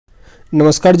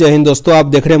नमस्कार, जय हिंद दोस्तों। आप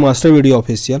देख रहे हैं मास्टर वीडियो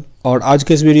ऑफिशियल और आज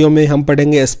के इस वीडियो में हम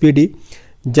पढ़ेंगे एसपीडी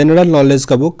जनरल नॉलेज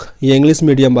का बुक। ये इंग्लिश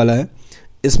मीडियम वाला है।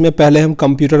 इसमें पहले हम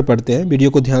कंप्यूटर पढ़ते हैं। वीडियो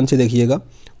को ध्यान से देखिएगा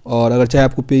और अगर चाहे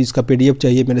आपको इसका पीडीएफ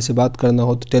चाहिए, मेरे से बात करना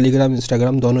हो तो टेलीग्राम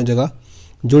इंस्टाग्राम दोनों जगह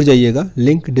जुड़ जाइएगा,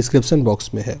 लिंक डिस्क्रिप्शन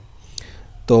बॉक्स में है।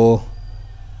 तो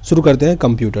शुरू करते हैं।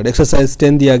 कंप्यूटर एक्सरसाइज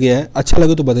 10 दिया गया है। अच्छा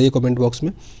लगे तो बताइए कमेंट बॉक्स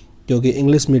में, क्योंकि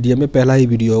इंग्लिश मीडियम में पहला ही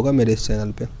वीडियो होगा मेरे इस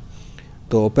चैनल पे।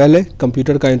 तो पहले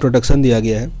कंप्यूटर का इंट्रोडक्शन दिया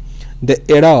गया है। The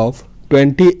era of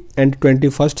 20 and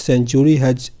 21st century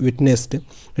has witnessed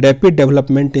rapid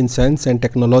development in science and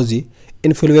technology,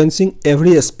 influencing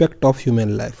every aspect of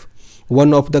human life.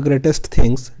 One of the greatest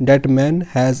things that man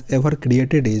has ever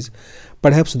created is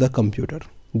perhaps the computer.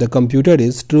 The computer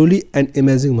is truly an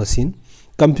amazing machine.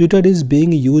 Computer is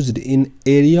being used in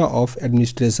area of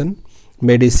administration,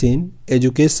 medicine,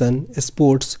 education,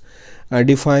 sports,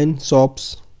 define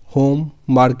shops, home,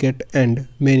 market and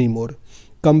many more.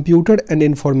 Computer and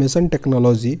information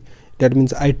technology, that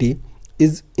means IT,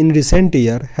 is in recent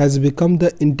year has become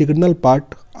the integral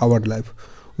part of our life.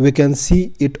 We can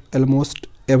see it almost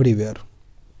everywhere.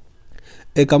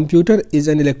 A computer is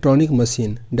an electronic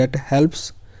machine that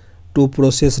helps to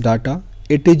process data.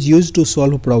 It is used to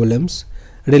solve problems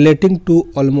relating to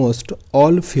almost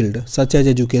all fields such as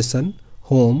education,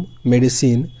 home,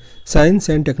 medicine, science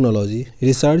and technology,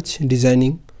 research,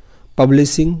 designing,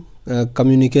 publishing,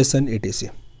 communication, etc.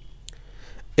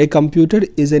 A computer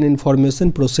is an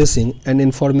information processing and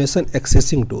information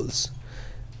accessing tools.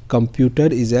 Computer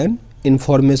is an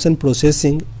information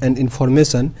processing and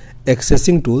information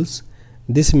accessing tools.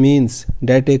 This means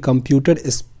that a computer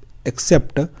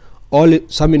accepts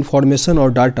some information or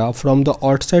data from the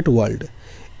outside world.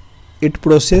 It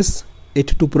processes it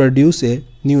to produce a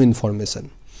new information.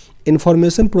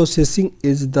 Information processing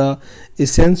is the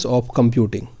essence of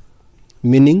computing.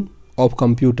 Meaning of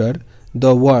computer: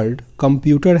 the word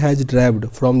computer has derived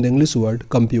from the English word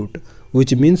compute,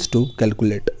 which means to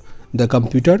calculate. The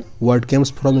computer word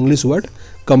comes from English word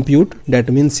compute,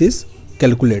 that means is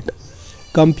calculate.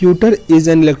 Computer is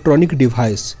an electronic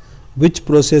device which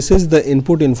processes the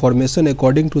input information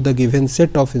according to the given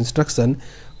set of instruction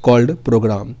called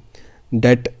program.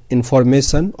 That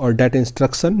information or that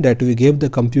instruction that we give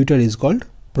the computer is called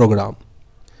program.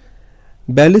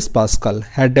 Blaise Pascal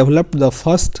had developed the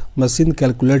first machine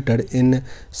calculator in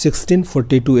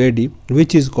 1642 AD,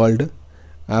 which is called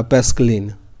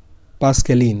Pascaline.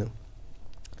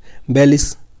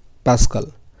 Blaise Pascal.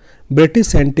 British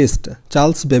scientist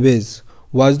Charles Babbage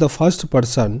was the first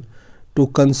person to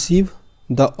conceive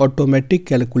the automatic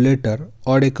calculator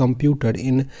or a computer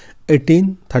in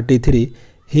 1833.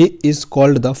 He is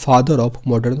called the father of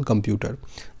modern computer.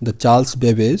 The Charles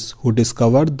Babbage, who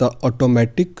discovered the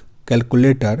automatic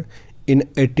calculator in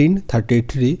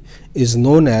 1833, is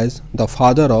known as the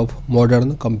father of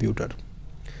modern computer.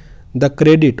 The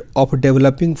credit of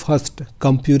developing first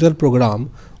computer program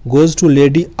goes to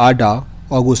Lady Ada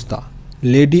Augusta.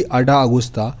 Lady Ada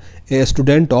Augusta, a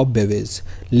student of Babbage.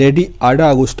 Lady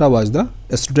Ada Augusta was the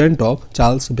student of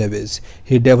Charles Babbage.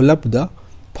 He developed the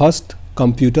first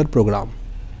computer program.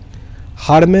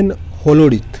 Harmon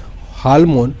Hollerith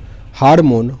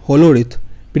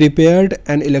prepared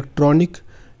an electronic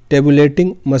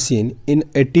tabulating machine in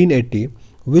 1880,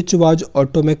 which was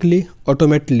automatically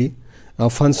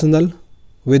functional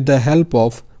with the help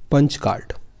of punch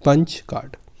card.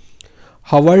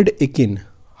 Howard Aiken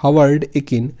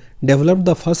developed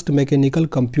the first mechanical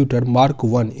computer Mark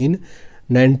I in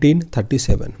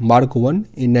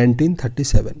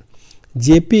 1937.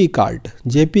 J.P.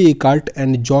 Eckert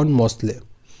and John Mosley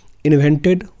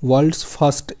invented world's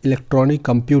first electronic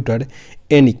computer,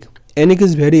 ENIAC. ENIAC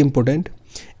is very important.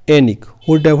 ENIAC.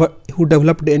 Who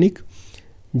developed ENIAC?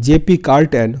 J.P.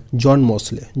 Eckert and John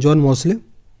Mosley.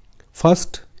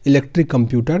 First electric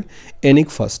computer, ENIAC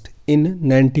first in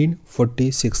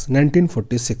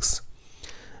 1946.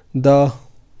 The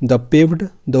paved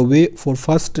the way for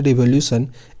first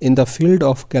revolution in the field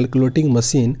of calculating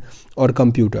machine or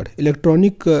computer.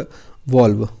 Electronic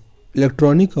valve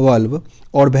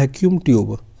or vacuum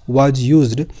tube was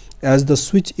used as the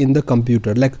switch in the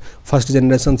computer, like first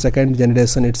generation, second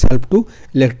generation, itself to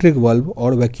electric valve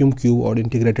or vacuum tube or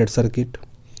integrated circuit.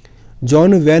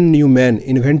 John Van Neumann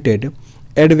invented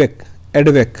EDVAC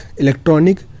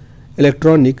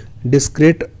electronic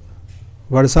discrete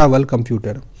versatile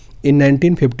computer in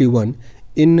 1951,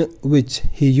 in which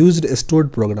he used a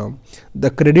stored program. The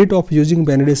credit of using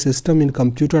binary system in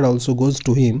computer also goes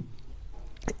to him.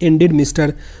 Indeed,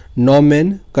 Mr.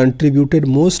 Neumann contributed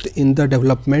most in the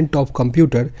development of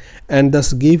computer and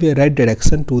thus gave a right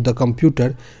direction to the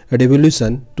computer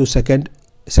revolution to second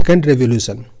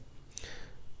revolution.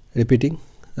 Repeating.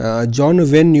 John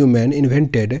Van Neumann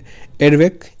invented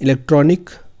EDVEC,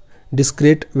 electronic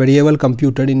discrete variable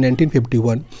computer, in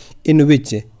 1951, in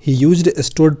which he used a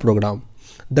stored program.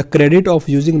 The credit of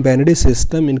using binary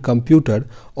system in computer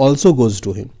also goes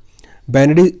to him.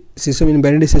 Binary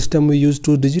system we use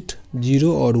 2 digit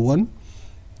 0 or 1.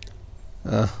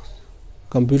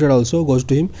 Computer also goes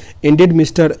to him. Indeed,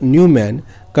 Mr. Neumann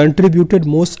contributed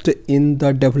most in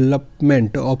the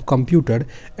development of computer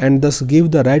and thus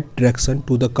gave the right direction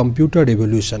to the computer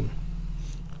revolution.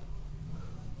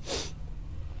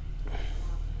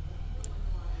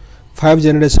 Five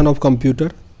generation of computer.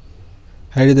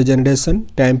 Here is the generation,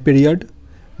 time period,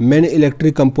 main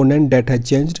electric component that has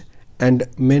changed, and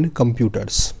main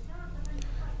computers.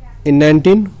 In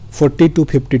 1940 to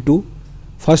 52,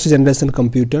 first generation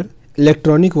computer,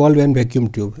 electronic valve and vacuum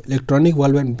tube. Electronic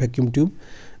valve and vacuum tube.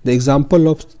 The example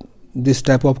of this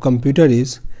type of computer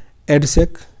is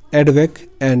EDSEC, EDVEC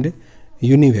and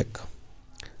UNIVEC.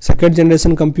 Second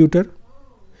generation computer.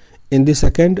 In the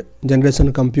second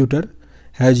generation computer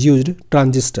has used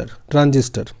transistor.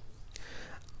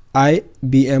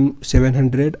 IBM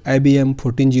 700, IBM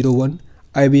 1401,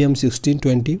 IBM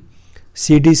 1620,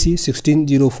 CDC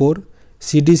 1604,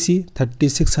 CDC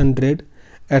 3600,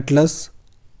 Atlas,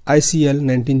 ICL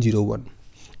 1901.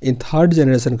 In third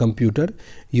generation computer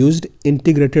used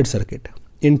integrated circuit,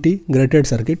 IBM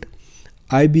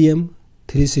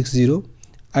 360,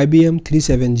 IBM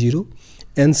 370,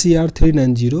 NCR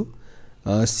 390,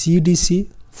 CDC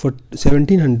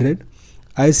 1700,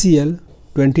 ICL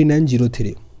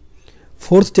 2903.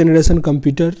 Fourth generation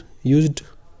computer used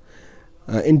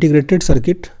integrated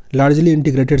circuit, largely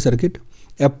integrated circuit,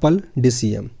 Apple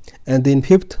DCM. And then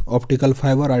fifth, optical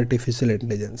fiber artificial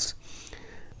intelligence.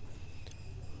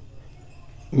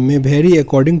 May vary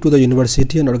according to the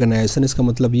university and organization. इसका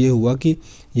मतलब ये हुआ कि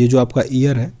ये जो आपका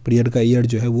year है, period का ईयर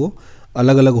जो है वो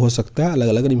अलग अलग हो सकता है, अलग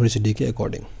अलग यूनिवर्सिटी के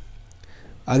अकॉर्डिंग.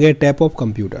 आगे type of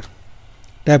computer.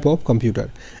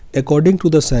 According to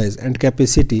the size and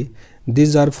capacity,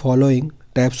 these are following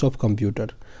types of computer.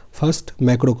 First,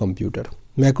 macro computer.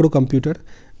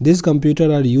 These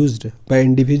computers are used by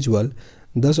individual,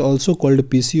 thus also called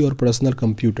PC or personal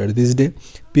computer. These days,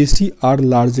 PC are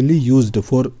largely used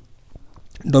for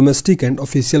domestic and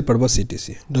official purpose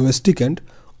etc.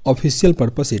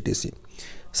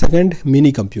 Second,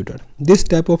 mini computer. This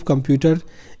type of computer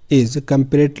is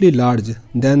comparatively large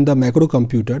than the macro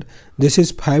computer. This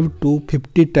is 5 to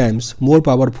 50 times more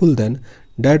powerful than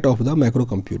that of the macro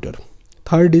computer.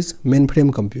 Third is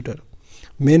mainframe computer.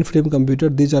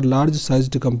 These are large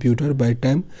sized computer by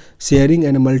time sharing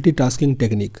and multitasking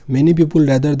technique. Many people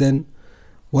rather than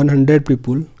 100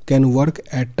 people can work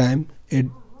at time at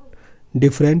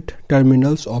different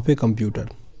terminals of a computer.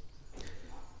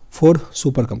 Fourth,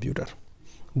 supercomputer.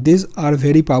 These are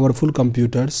very powerful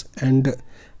computers and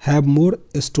have more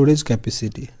storage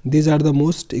capacity. These are the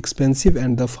most expensive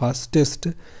and the fastest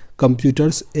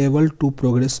computers able to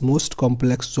progress most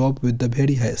complex job with the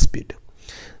very high speed.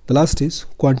 The last is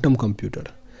quantum computer.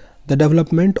 The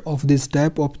development of this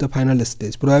type of the final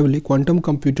stage. Probably quantum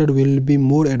computer will be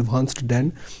more advanced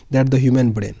than that the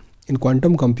human brain. In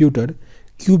quantum computer,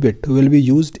 qubit will be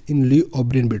used in lieu of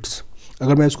brain bits.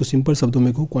 अगर मैं इसको simple शब्दों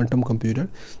में कहूँ, quantum computer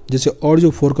जैसे और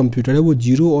जो 4 computer है वो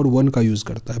 0 और 1 का यूज़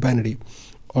करता है, बाइनरी,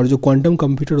 और जो क्वांटम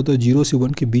कंप्यूटर होता है 0 से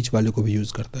 1 के बीच वाले को भी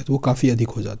यूज़ करता है, तो वो काफ़ी अधिक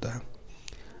हो जाता है.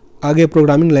 आगे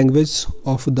programming language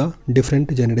of the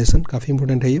different generation, काफ़ी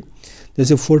इंपॉर्टेंट है ये.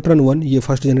 जैसे फोर्ट्रन 1 ये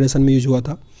फर्स्ट जनरेशन में यूज हुआ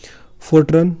था.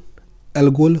 फोर्ट्रन,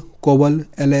 एल्गोल, कोबल,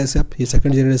 LASF ये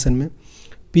सेकंड जनरेशन में.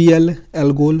 PL,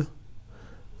 ALGOL,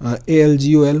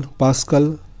 ALGOL,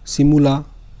 pascal, सिमुला,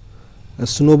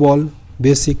 snowball,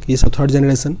 basic ये सब third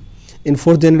generation. In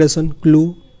fourth generation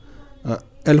clue,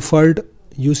 Alford,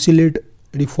 यूसिलिड,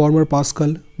 reformer,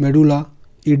 pascal, medulla,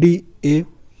 EDA,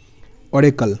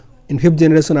 Oracle. In fifth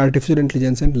generation, artificial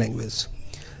intelligence and language.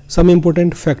 Some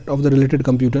important fact of the related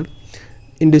computer.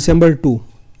 In December 2,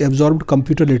 absorbed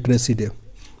Computer Literacy Day.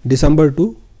 December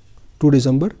 2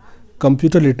 December,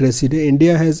 Computer Literacy Day.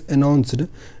 India has announced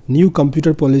new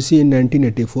computer policy in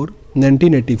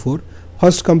 1984.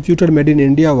 First computer made in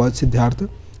India was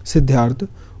Siddharth,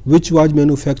 which was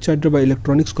manufactured by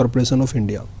Electronics Corporation of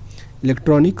India.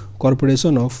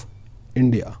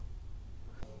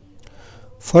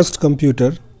 First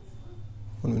computer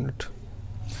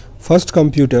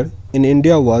in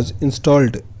India was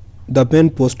installed the main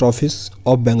post office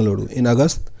of Bengaluru in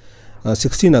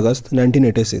 16 August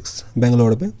 1986.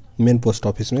 Bangalore में main post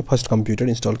office में first computer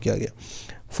install किया गया.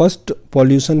 First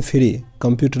pollution free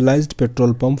computerised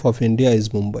petrol pump of India is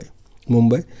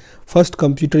Mumbai. First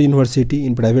computer university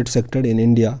in private sector in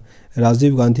India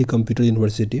Rajiv Gandhi Computer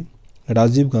University,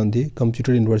 Rajiv Gandhi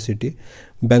Computer University,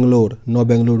 Bangalore, no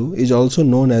Bengaluru, is also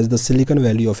known as the Silicon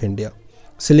Valley of India.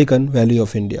 Silicon Valley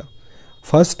of India.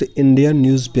 First Indian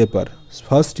newspaper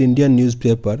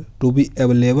to be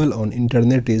available on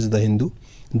internet is The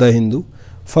Hindu.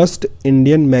 First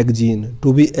Indian magazine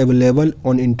to be available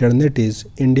on internet is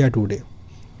India Today.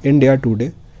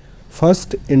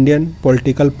 First Indian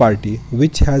political party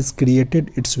which has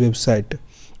created its website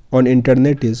on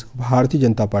internet is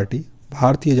Bharatiya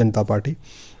Janata Party.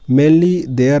 Mainly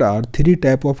there are three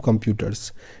types of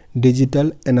computers: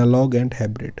 digital, analog and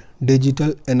hybrid.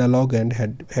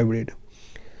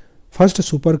 First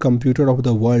supercomputer of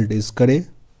the world is Cray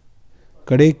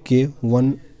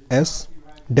K1S,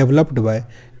 developed by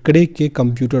Cray K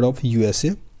Computer of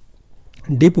USA.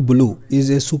 Deep Blue is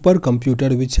a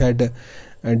supercomputer which had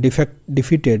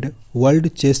defeated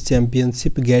World Chess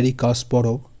Championship Garry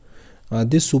Kasparov.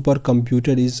 This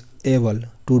supercomputer is able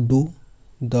to do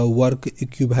the work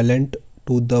equivalent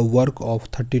to the work of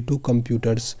 32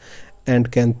 computers and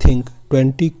can think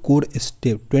 20 crore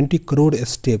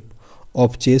steps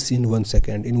of chess in 1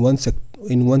 second. In one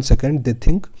second they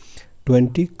think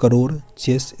 20 crore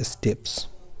chess steps.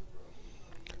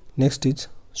 Next is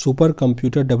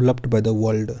supercomputer developed by the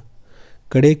world: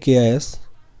 Cray KIS,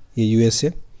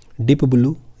 USA, Deep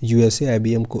Blue, USA,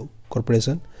 IBM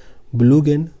Corporation, Blue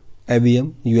Gen,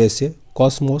 IBM, USA,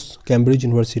 Cosmos, Cambridge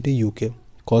University, UK.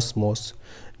 Cosmos.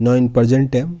 Now in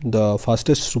present time, the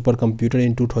fastest supercomputer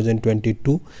in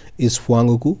 2022 is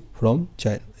Huangku from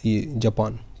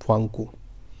Japan. Huangku.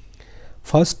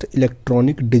 First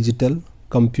electronic digital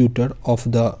computer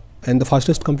of the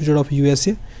fastest computer of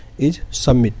USA is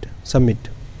Summit.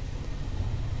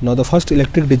 Now the first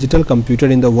electric digital computer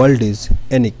in the world is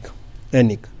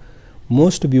ENIAC.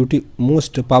 Most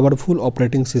powerful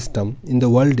operating system in the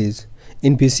world is,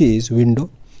 in PC is Windows,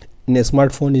 in a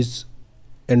smartphone is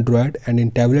Android, and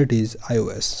in tablet is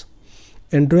iOS.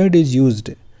 Android is used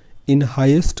in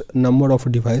highest number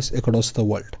of devices across the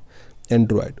world.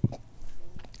 Android.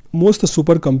 Most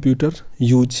supercomputer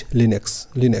use Linux.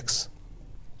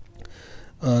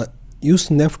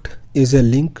 Usenet is a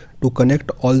link to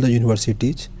connect all the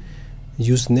universities.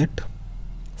 Usenet.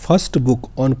 First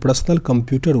book on personal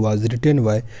computer was written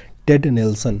by Ted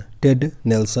Nelson.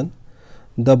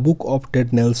 The book of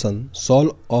Ted Nelson,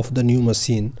 Soul of the New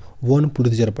Machine, won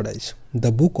Pulitzer Prize.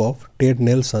 The book of Ted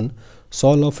Nelson,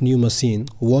 Soul of New Machine,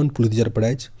 won Pulitzer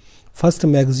Prize. First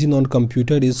magazine on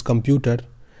computer is Computer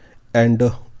and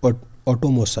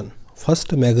Automation.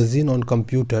 First magazine on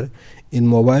computer in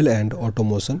mobile and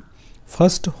automation.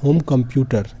 First home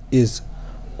computer is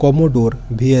Commodore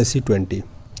VIC-20.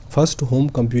 First home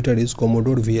computer is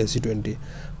Commodore VIC-20.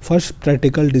 First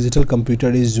practical digital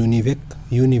computer is Univac.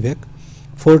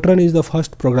 Fortran is the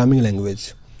first programming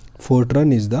language.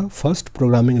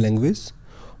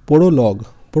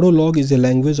 Prolog is a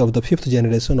language of the 5th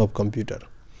generation of computer.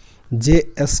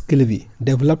 J.S. Kilby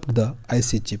developed the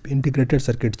IC chip, integrated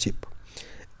circuit chip.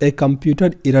 A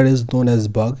computer error is known as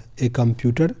bug.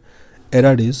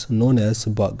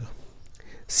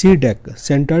 CDEC,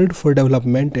 Centered for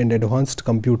Development and Advanced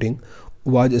Computing,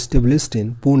 was established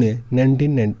in Pune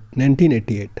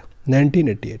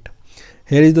 1988.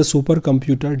 Here is the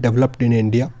supercomputer developed in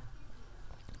India.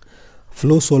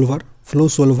 Flow solver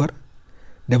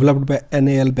developed by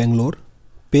NAL Bangalore.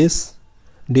 PACE,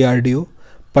 DRDO.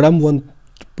 Param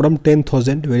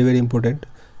 10,000, very important.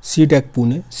 CDEC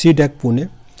Pune.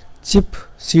 Chip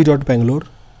C. Bangalore.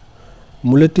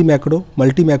 Multimacro,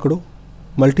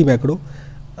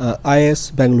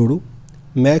 IIS Bangalore.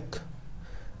 Mac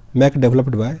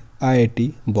developed by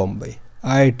IIT Bombay.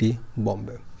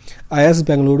 IIS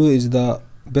Bangalore is the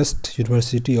best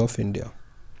university of India.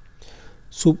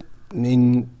 So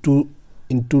in two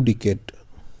decade.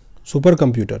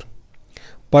 Supercomputer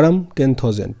Param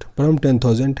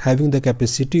 10,000 having the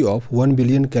capacity of 1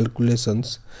 billion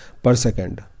calculations per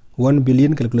second.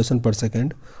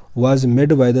 Was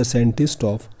made by the scientists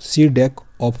of CDEC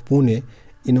of Pune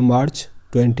in March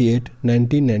 28,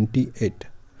 1998.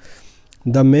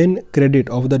 The main credit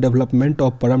of the development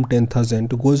of Param 10,000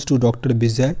 goes to Dr.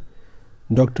 Vijay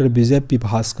P.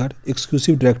 Bhaskar,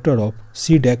 Executive Director of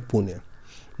CDEC Pune.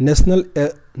 National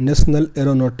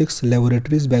Aeronautics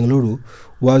Laboratories Bangalore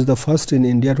was the first in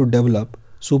India to develop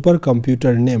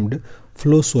supercomputer named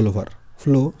Flow Solver.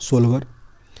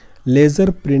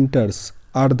 Laser printers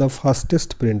are the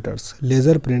fastest printers.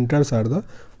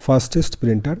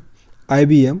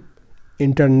 IBM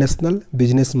International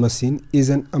Business Machine is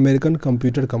an American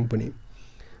computer company.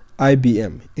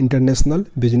 IBM International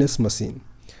Business Machine.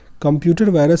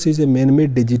 Computer virus is a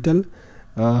man-made digital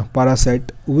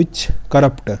parasite which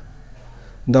corrupt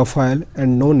the file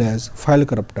and known as file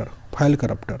corruptor.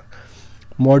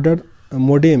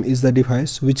 Modem is the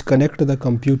device which connect the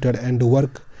computer and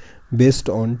work based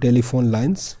on telephone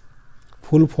lines.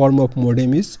 Full form of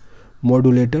modem is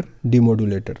modulator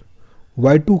demodulator.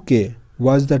 Y2K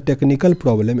was the technical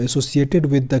problem associated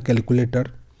with the calculator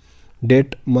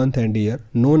date, month and year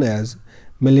known as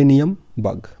millennium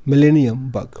bug.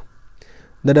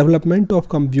 The development of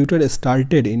computer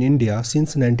started in India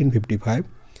since 1955.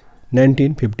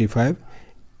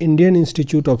 Indian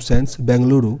Institute of Science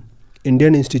Bengaluru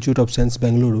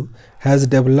has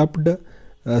developed a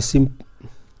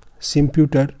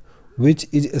Simputer, which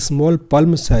is a small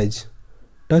palm size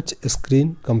touch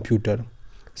screen computer.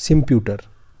 Simputer.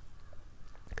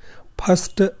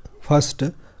 First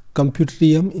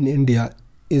computerium in India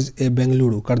is a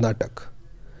Bengaluru, Karnataka.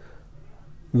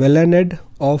 Velanad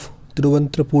of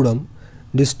Thiruvananthapuram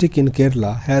district in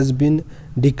Kerala has been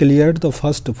declared the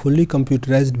first fully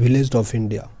computerized village of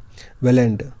India.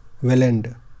 Veland.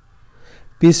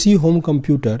 PC, home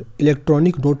computer,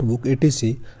 electronic notebook,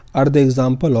 etc. are the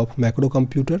example of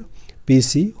macrocomputer.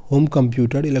 PC, home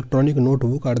computer, electronic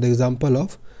notebook are the example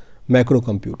of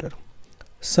macrocomputer.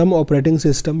 Some operating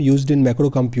system used in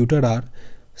macrocomputer are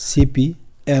CP,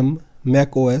 M,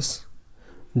 Mac OS,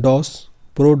 DOS,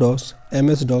 Pro-DOS,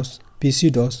 MS-DOS,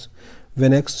 PC-DOS,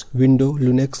 Linux, Windows,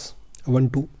 Linux,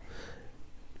 Ubuntu.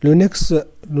 Linux,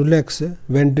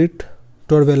 Vendit,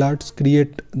 Torvalds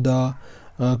create the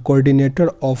coordinator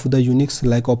of the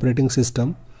Unix-like operating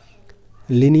system.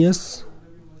 Linus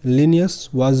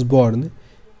was born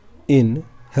in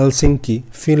Helsinki,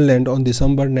 Finland on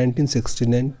December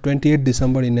 1969, 28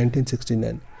 December in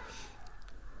 1969.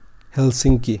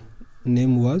 Helsinki,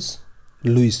 name was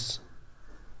Louis.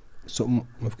 So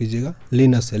माफ कीजिएगा,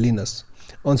 Linus.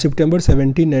 On September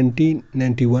 17,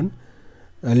 1991,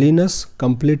 Linus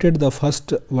completed the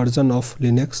first version of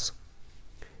Linux.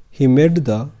 He made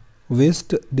the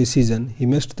worst decision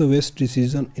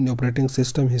in operating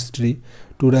system history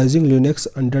to raising Linux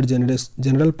under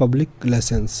general public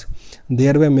license,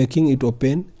 thereby making it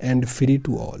open and free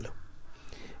to all.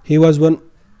 He was one,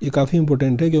 ये काफ़ी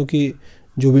important है क्योंकि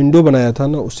जो window बनाया था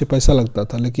ना उससे पैसा लगता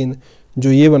था, लेकिन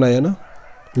जो ये बनाया ना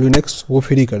लिनक्स वो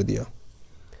फ्री कर दिया.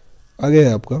 आगे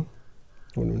है आपका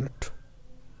 1 मिनट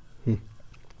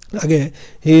आगे है.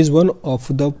 He is one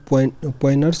of the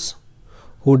pioneers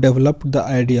who developed the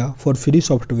idea for free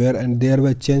software and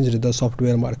thereby changed the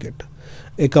software market.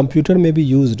 A computer may be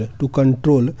used to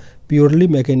control purely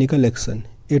mechanical action.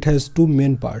 It has two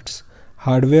main parts,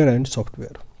 hardware and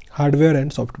software.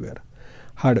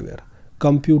 Hardware.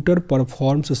 Computer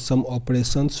performs some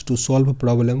operations to solve a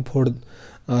problem. For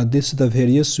this, the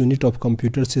various unit of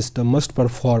computer system must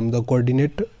perform the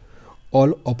coordinate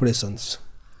all operations.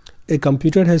 A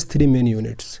computer has three main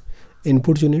units: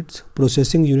 input units,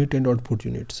 processing unit and output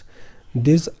units.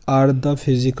 These are the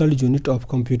physical unit of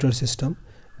computer system.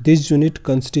 These units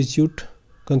constitute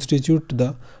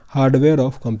the hardware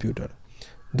of computer.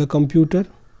 The computer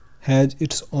has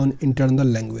its own internal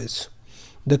language.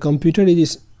 The computer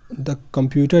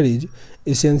is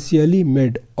essentially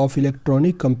made of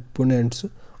electronic components.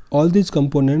 All these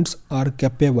components are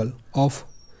capable of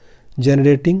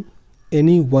generating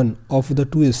any one of the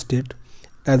two states,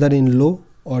 either in low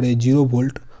or a 0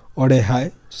 volt or a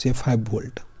high, say 5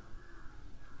 volt.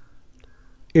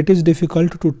 It is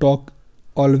difficult to talk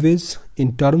always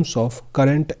in terms of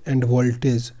current and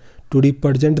voltage to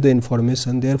represent the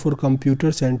information. Therefore,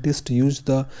 computer scientists use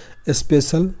the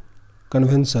special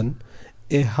convention,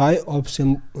 a high of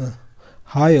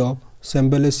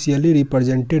symbolically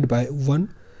represented by 1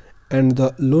 and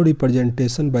the low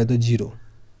representation by the 0.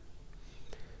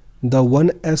 The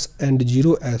 1s and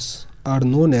 0s are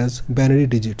known as binary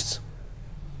digits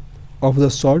of the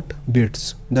short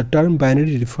bits. The term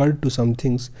binary referred to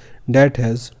something that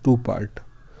has two parts.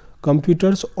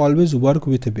 Computers always work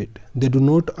with a bit. They do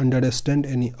not understand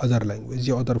any other language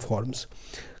or other forms.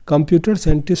 Computer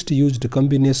scientists used a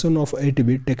combination of 8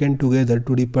 bits taken together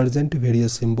to represent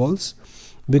various symbols.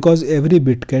 Because every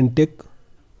bit can take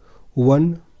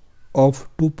one of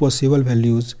two possible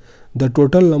values, the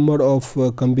total number of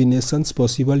combinations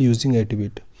possible using 8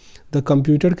 bits. The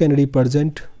computer can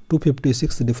represent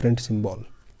 256 different symbols.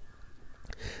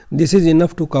 This is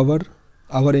enough to cover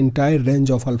our entire range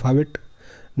of alphabet,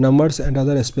 numbers and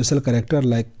other special characters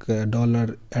like $,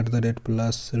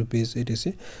 +, rupees,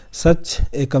 etc. Such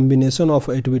a combination of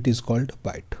 8 bits is called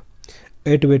byte.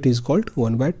 8 bits is called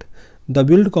 1 byte. The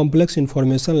build complex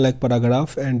information like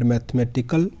paragraph and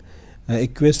mathematical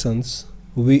equations,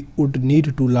 we would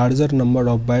need to larger number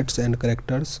of bytes and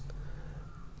characters.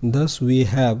 Thus we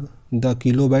have the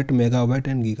kilobyte, megabyte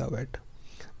and gigabyte.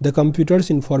 The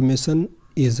computer's information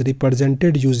is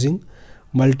represented using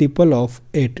multiple of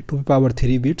 8 to the power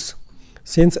 3 bits.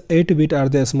 Since 8 bits are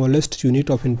the smallest unit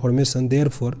of information,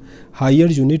 therefore higher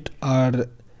units are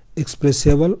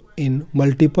expressible in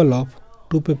multiple of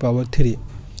 2 to the power 3.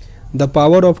 The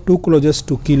power of 2 closest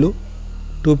to kilo, 2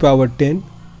 to the power 10,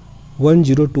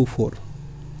 1024.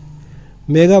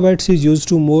 Megabytes is used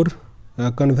to more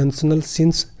conventional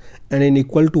since and in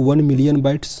equal to 1 million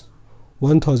bytes,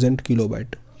 1000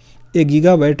 kilobyte. A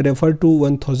gigabyte refer to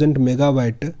 1000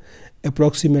 megabyte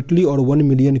approximately or 1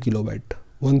 million kilobyte.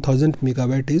 1000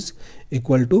 megabyte is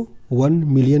equal to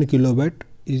 1 million kilobyte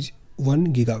is 1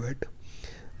 gigabyte.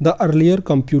 The earlier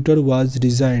computer was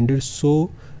designed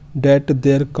so that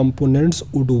their components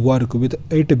would work with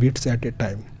 8 bits at a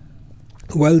time.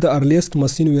 While the earliest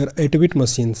machines were 8-bit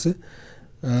machines,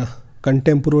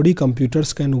 contemporary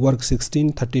computers can work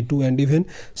 16, 32 and even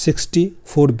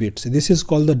 64 bits. This is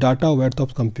called the data worth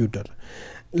of computer.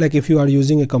 Like if you are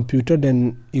using a computer,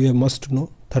 then you must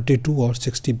know 32 or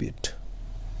 60 bit.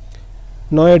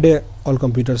 Nowadays all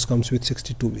computers comes with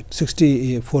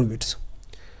 64 bits.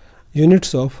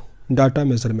 Units of data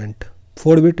measurement.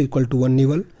 4 bit equal to 1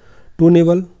 nibble, 2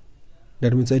 nibble,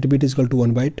 that means 8 bit is equal to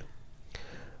 1 byte,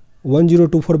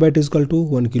 1024 byte is equal to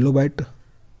 1 kilobyte,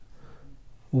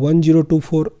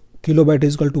 1024 kilobyte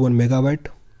is equal to 1 megabyte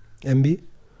MB,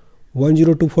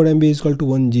 1024 MB is equal to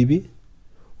 1 GB,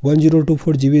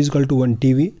 1024 GB is equal to 1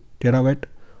 TB terabyte,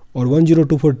 or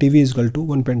 1024 TB is equal to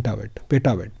 1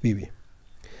 petabyte PB.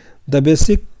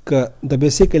 The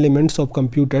basic elements of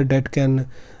computer that can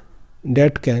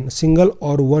single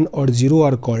or 1 or 0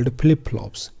 are called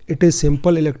flip-flops. It is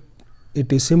simple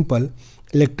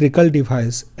electrical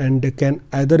device and can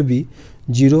either be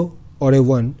 0 or a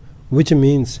 1, which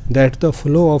means that the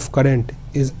flow of current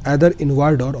is either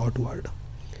inward or outward.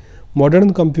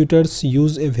 Modern computers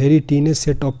use a very tiny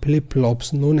set of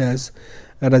flip-flops known as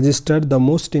a register. The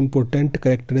most important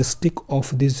characteristic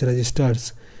of these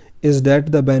registers is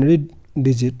that the binary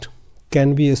digit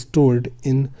can be stored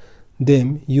in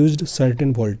them used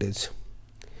certain voltage.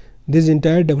 This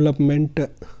entire development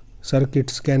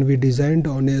circuits can be designed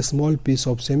on a small piece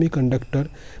of semiconductor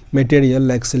material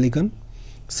like silicon.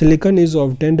 Silicon is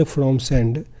obtained from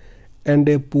sand and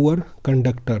a poor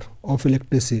conductor of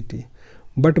electricity,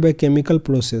 but by chemical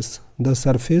process the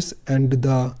surface and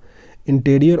the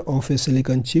interior of a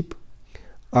silicon chip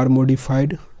are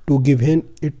modified to give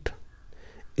it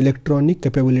electronic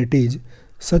capabilities.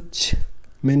 Such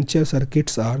miniature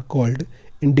circuits are called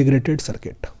integrated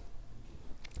circuit.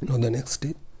 Now the next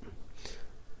stage.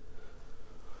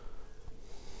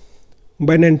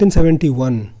 By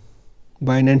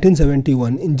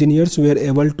 1971, engineers were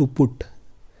able to put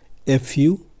a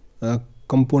few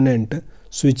component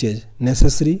switches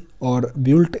necessary or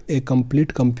built a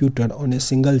complete computer on a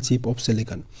single chip of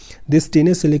silicon. This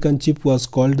tiny silicon chip was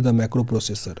called the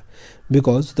microprocessor.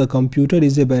 Because the computer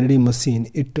is a binary machine,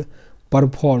 it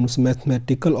performs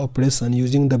mathematical operation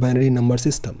using the binary number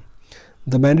system.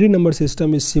 The binary number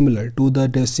system is similar to the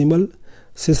decimal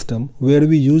system, where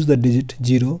we use the digit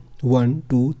 0, 1,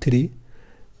 2, 3,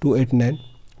 289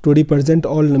 to represent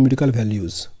all numerical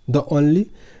values. The only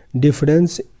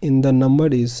difference in the number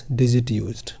of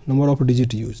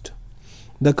digits used.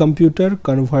 The computer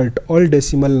convert all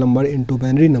decimal number into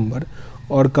binary number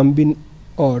or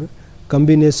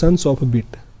combinations of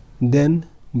bit. Then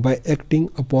by acting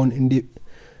upon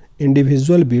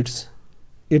individual bits,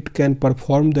 it can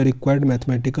perform the required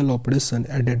mathematical operation,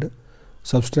 added,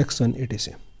 subtraction,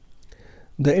 etc.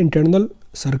 The internal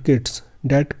circuits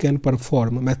that can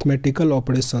perform mathematical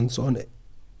operations on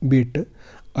bit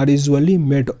are usually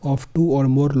made of 2 or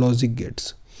more logic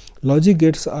gates. Logic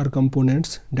gates are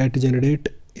components that generate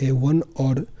a 1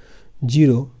 or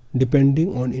 0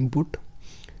 depending on input.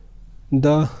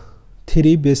 The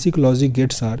 3 basic logic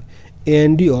gates are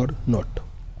AND or NOT.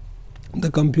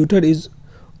 The computer is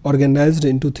organized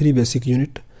into 3 basic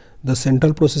units: the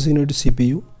central processing unit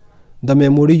CPU, the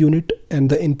memory unit and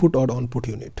the input or output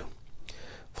unit.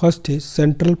 First is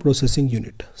central processing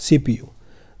unit, CPU.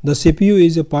 The CPU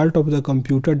is a part of the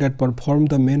computer that performs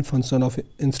the main function of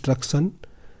instruction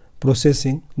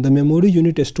processing. The memory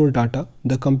unit stores data.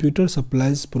 The computer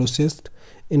supplies processed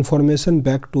information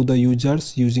back to the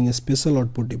users using a special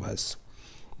output device.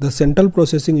 The central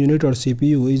processing unit or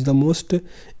CPU is the most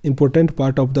important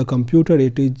part of the computer.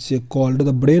 It is called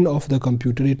the brain of the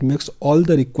computer. It makes all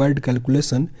the required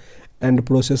calculation and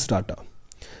process data.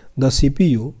 The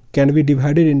CPU can be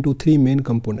divided into 3 main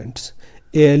components: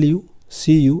 ALU,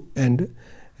 CU and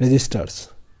registers.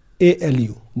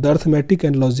 ALU, the arithmetic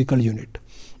and logical unit.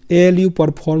 ALU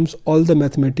performs all the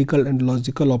mathematical and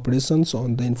logical operations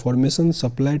on the information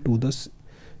supplied to the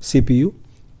CPU.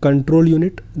 Control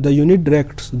unit. The unit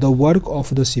directs the work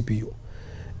of the CPU.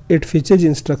 It fetches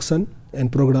instruction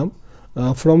and program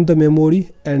from the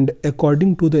memory, and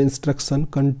according to the instruction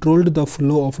controlled the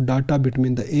flow of data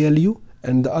between the ALU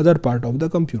and the other part of the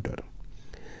computer.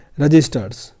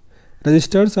 Registers.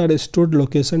 Registers are a stored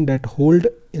location that hold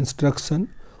instruction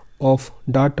of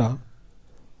data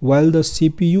while the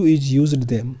CPU is used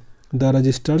them. The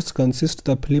registers consist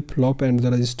the flip-flop, and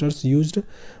the registers used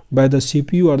by the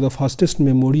CPU are the fastest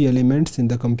memory elements in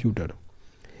the computer.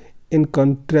 In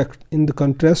the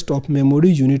contrast of memory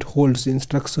unit holds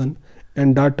instruction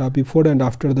and data before and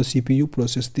after the CPU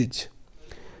process these.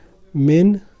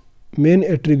 Main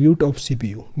attribute of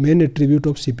CPU. Main attribute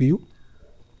of CPU.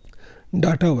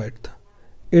 Data width.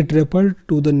 It refers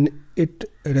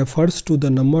to the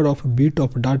number of bits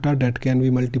of data that can be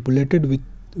multiplied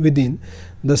within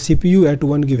the CPU at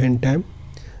one given time.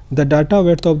 The data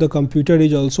width of the computer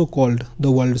is also called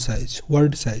the word size.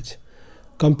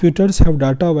 Computers have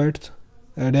data width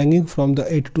ranging from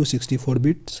the 8 to 64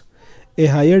 bits. A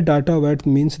higher data width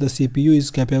means the CPU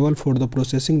is capable for the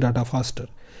processing data faster.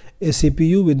 A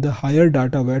CPU with the higher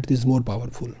data width is more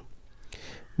powerful.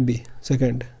 B.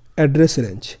 Second, address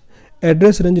range.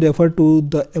 Address range refers to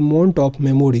the amount of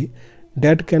memory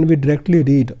that can be directly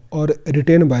read or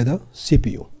written by the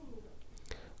CPU.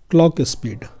 Clock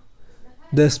speed.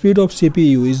 The speed of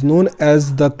CPU is known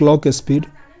as the clock speed.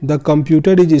 The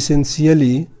computer is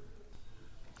essentially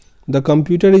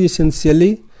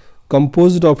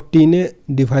composed of tiny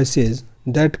devices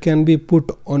that can be put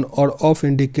on or off,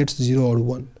 indicates 0 or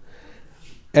 1.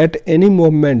 At any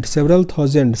moment, several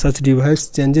thousand such devices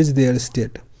changes their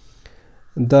state.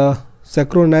 To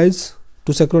synchronize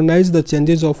the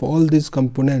changes of all these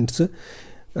components, the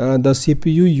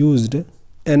CPU used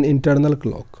an internal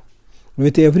clock.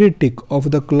 With every tick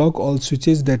of the clock, all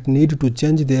switches that need to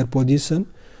change their position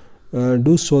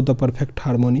do so the perfect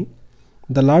harmony.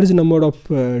 The large number of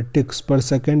ticks per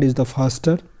second is the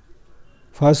faster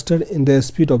in the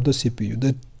speed of the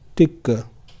CPU.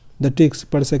 The ticks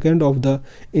per second of the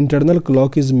internal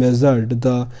clock is measured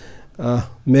the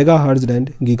megahertz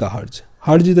and gigahertz.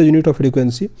 Hertz is the unit of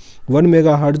frequency. 1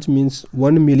 megahertz means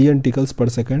 1 million tickles per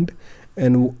second,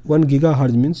 and 1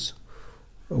 gigahertz means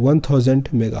 1000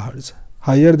 megahertz.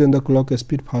 Higher than the clock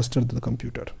speed, faster than the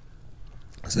computer.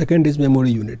 Second is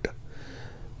memory unit.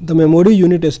 The memory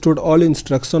unit stored all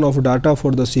instruction of data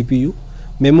for the CPU.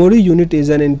 Memory unit is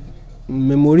an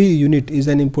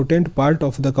important part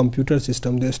of the computer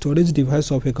system. The storage device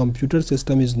of a computer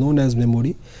system is known as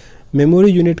memory.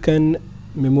 Memory unit can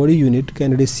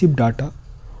receive data,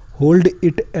 hold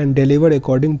it and deliver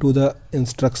according to the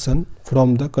instruction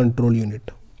from the control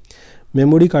unit.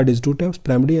 Memory card is two types,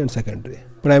 primary and secondary.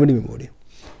 Primary memory.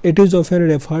 It is often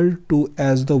referred to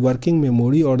as the working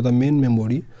memory or the main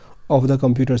memory of the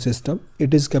computer system.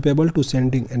 It is capable to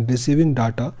sending and receiving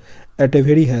data at a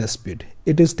very high speed.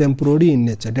 It is temporary in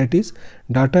nature, that is,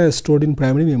 data stored in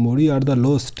primary memory are the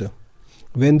lost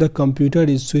when the computer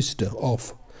is switched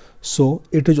off. So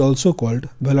it is also called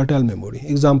volatile memory.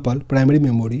 Example, primary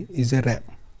memory is a RAM.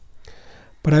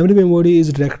 Primary memory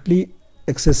is directly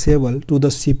accessible to the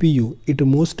CPU. It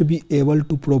must be able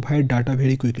to provide data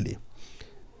very quickly.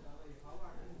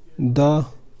 The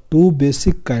two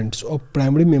basic kinds of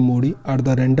primary memory are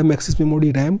the random access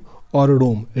memory RAM or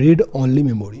ROM, read only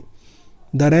memory.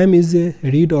 The RAM is a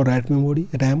read or write memory,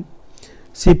 RAM.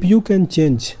 CPU can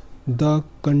change the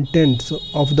contents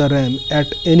of the RAM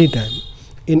at any time.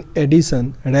 In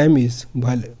addition, RAM is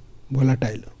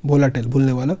volatile.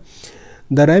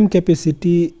 The RAM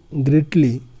capacity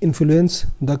greatly influences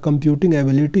the computing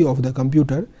ability of the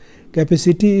computer.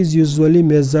 Capacity is usually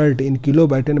measured in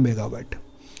kilobyte and megabyte.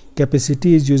 Or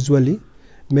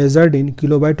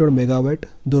megabyte.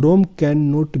 The ROM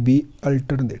cannot be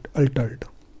altered.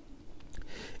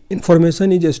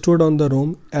 Information is stored on the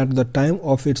ROM at the time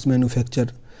of its manufacture.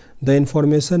 The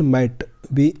information might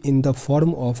be in the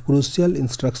form of crucial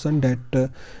instructions that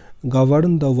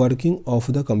govern the working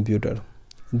of the computer.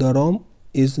 The ROM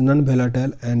is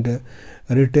non-volatile and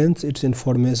retains its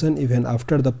information even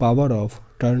after the power off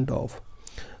turned off.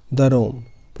 The ROM,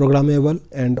 programmable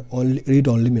and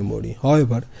read-only memory.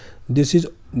 However, this has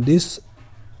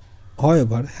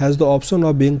the option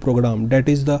of being programmed. That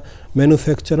is, the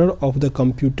manufacturer of the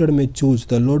computer may choose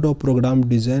the load of program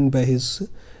designed by his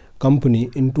company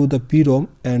into the PROM,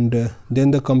 and then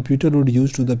the computer would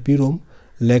use to the PROM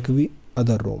like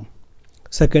other ROM.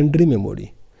 Secondary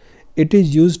memory. It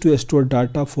is used to store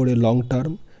data for a long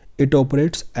term. It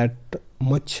operates at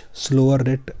much slower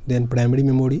rate than primary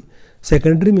memory.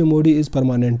 Secondary memory is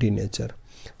permanent in nature,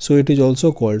 so it is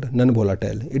also called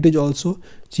non-volatile. It is also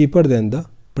cheaper than the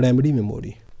primary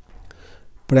memory.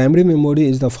 Primary memory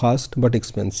is the fast but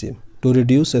expensive. To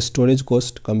reduce storage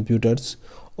cost, computers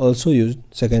also use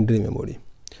secondary memory.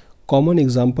 Common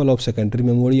example of secondary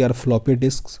memory are floppy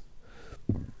disks,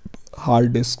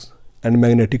 hard disks, and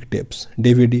magnetic tapes,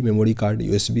 DVD, memory card,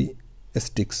 USB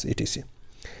sticks, etc.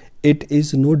 It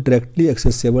is not directly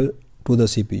accessible to the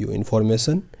CPU.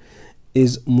 Information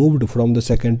is moved from the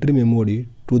secondary memory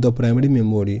to the primary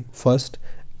memory first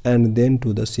and then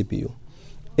to the CPU.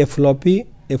 A floppy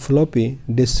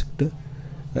disk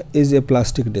is a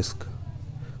plastic disk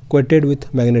coated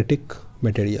with magnetic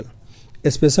material. A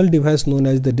special device known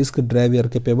as the disk drive is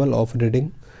capable of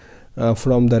reading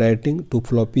from the writing to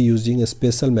floppy using a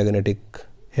special magnetic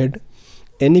head.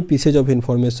 Any pieces of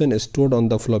information stored on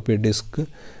the floppy disk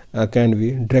can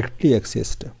be directly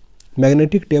accessed.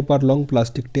 Magnetic tape are long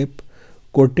plastic tape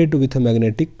coated with a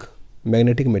magnetic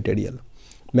material.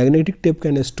 Magnetic tape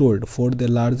can store for the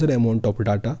larger amount of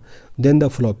data than the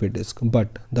floppy disk,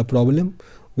 but the problem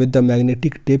with the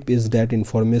magnetic tape is that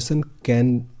information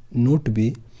cannot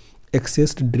be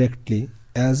accessed directly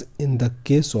as in the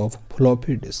case of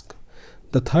floppy disk.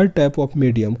 The third type of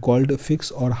medium, called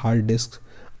fixed or hard disks,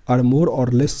 are more or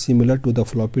less similar to the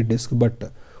floppy disk,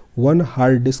 but one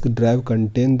hard disk drive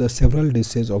contains the several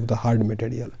disks of the hard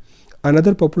material.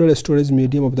 Another popular storage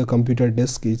medium of the computer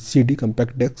disk is CD,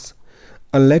 compact discs.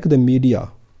 Unlike the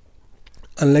media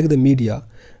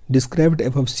described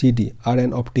above, CD are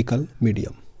an optical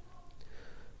medium.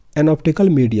 An optical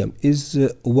medium is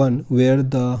one where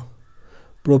the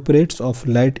properties of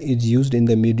light is used in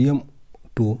the medium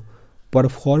to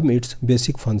perform its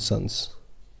basic functions.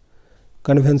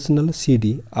 Conventional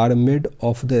CD are made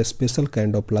of the special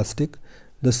kind of plastic.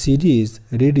 The CD is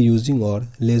read using a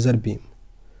laser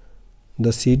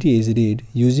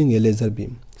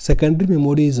beam. Secondary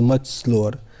memory is much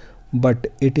slower, but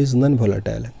it is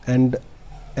non-volatile and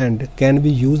can be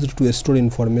used to store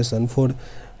information for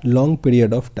long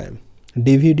period of time.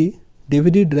 DVD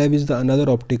drive is the another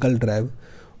optical drive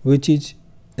which is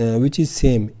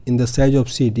same in the size of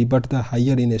CD but the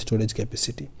higher in storage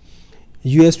capacity.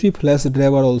 USB flash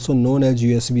drive are also known as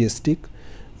USB stick,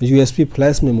 USB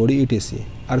flash memory, etc.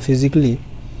 are physically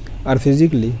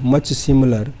much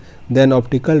similar than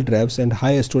optical drives and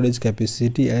high storage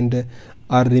capacity and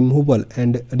are removable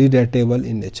and rewritable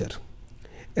in nature.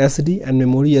 SD and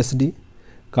memory SD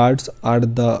cards are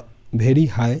the very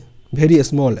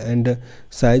small and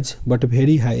size but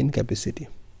very high in capacity.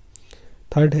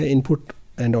 Third है input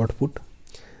and output.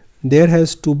 There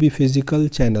has to be physical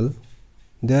channel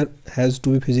that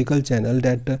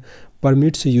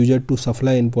permits user to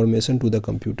supply information to the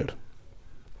computer.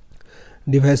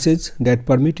 Devices that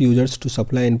permit users to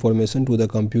supply information to the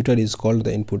computer is called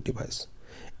the input device.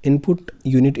 Input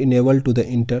unit enable to the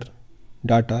enter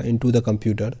data into the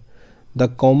computer. The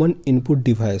common input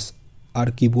device are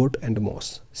keyboard and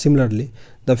mouse. Similarly,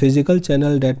 the physical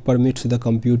channel that permits the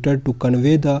computer to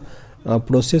convey the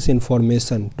process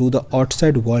information to the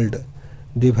outside world,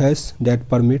 device that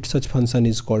permits such function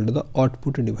is called the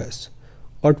output device.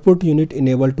 Output unit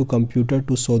enable to computer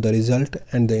to show the result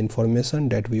and the information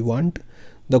that we want.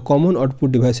 The common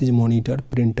output device is monitor,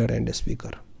 printer and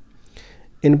speaker.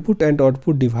 Input and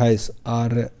output device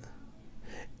are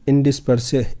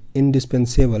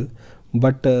indispensable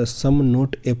but some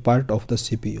not a part of the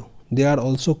CPU. They are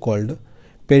also called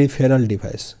peripheral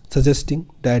device, suggesting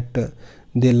that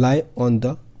they lie on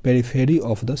the periphery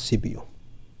of the CPU.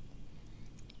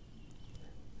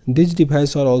 These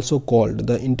devices are also called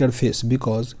the interface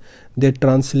because they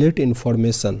translate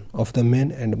information of the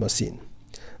man and machine.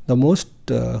 The most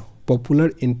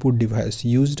popular input device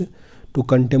used to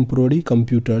contemporary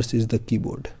computers is the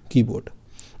keyboard.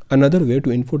 Another way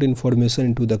to input information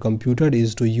into the computer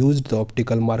is to use the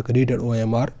optical mark reader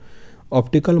OMR.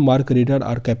 Optical mark reader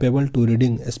are capable to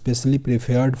reading specially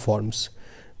prepared forms.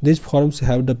 These forms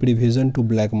have the provision to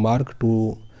black mark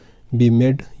to be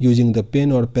made using the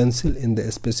pen or pencil in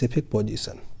the specific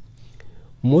position.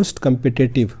 Most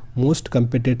competitive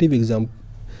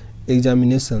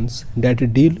examinations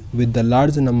that deal with the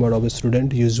large number of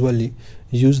students usually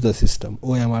use the system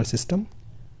OMR system.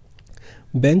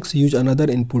 Banks use another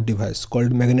input device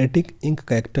called magnetic ink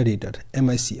character reader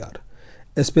MICR.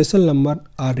 A special number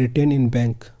are written in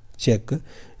bank check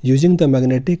using the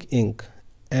magnetic ink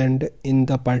and in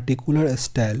the particular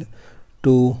style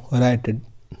to write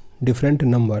different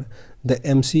number. The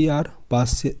MCR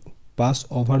pass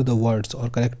over the words or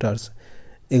characters,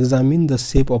 examine the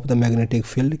shape of the magnetic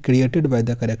field created by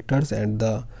the characters and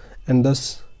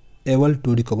thus able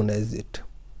to recognize it.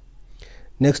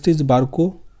 Next is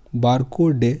barcode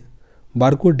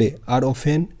are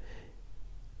often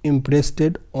impressed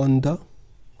on the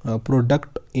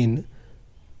product in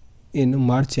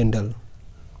merchandise.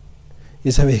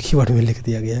 ये सब एक ही word में लिख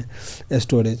दिया गया है.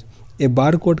 Storage. A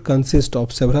bar code consist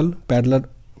of several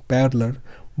parallel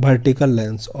vertical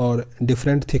lines और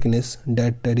different thickness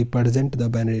that represent the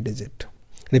binary digit.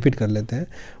 Repeat कर लेते हैं.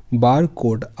 Bar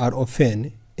code are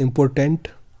often important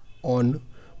on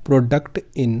product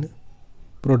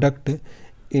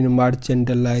in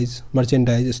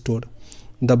merchandise store.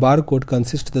 The barcode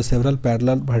consists the several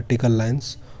parallel vertical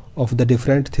lines of the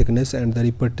different thickness and the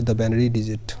repeat the binary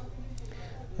digit.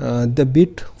 The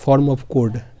bit form of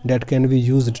code that can be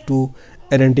used to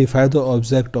identify the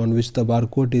object on which the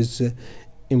barcode is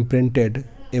imprinted.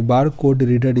 A barcode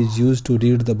reader is used to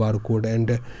read the barcode and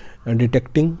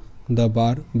detecting the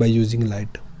bar by using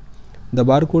light. The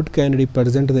barcode can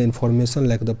represent the information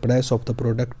like the price of the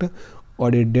product,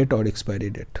 audit date or expiry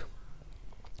date.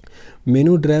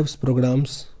 Menu drives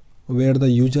programs where the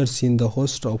user sees the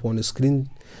host of on-screen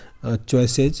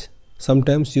choices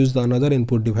sometimes use another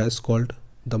input device called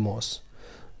the mouse.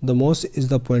 The mouse is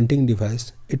the pointing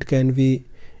device. It can be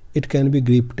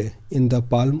gripped in the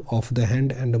palm of the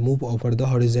hand and move over the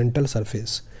horizontal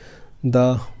surface.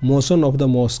 The motion of the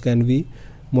mouse can be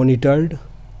monitored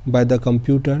by the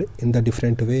computer in the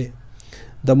different way.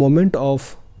 The moment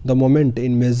is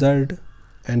measured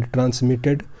and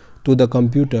transmitted to the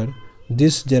computer.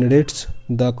 This generates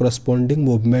the corresponding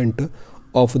movement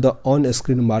of the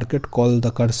on-screen market called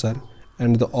the cursor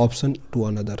and the option to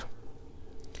another.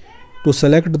 To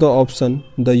select the option,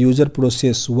 the user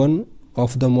presses one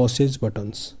of the mouse's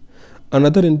buttons.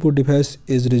 Another input device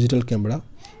is digital camera.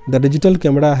 The digital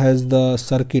camera has the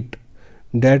circuit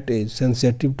that is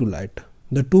sensitive to light.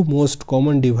 The two most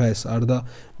common devices are the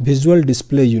visual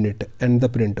display unit and the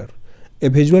printer. A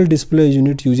visual display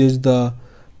unit uses the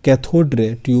cathode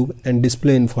ray tube and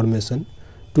display information.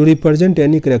 To represent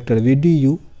any character,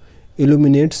 VDU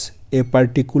illuminates a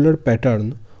particular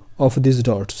pattern of these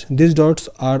dots. These dots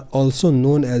are also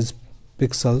known as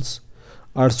pixels,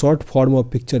 are short form of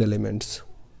picture elements.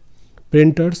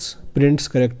 Printers prints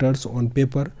characters on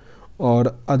paper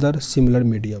or other similar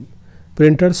medium.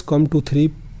 Printers come to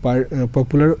three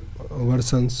popular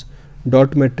versions: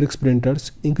 dot matrix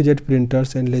printers, inkjet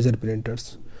printers and laser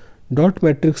printers. Dot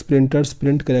matrix printers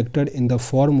print character in the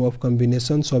form of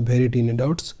combinations of very tiny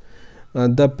dots.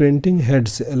 The printing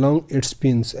heads along its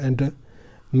pins and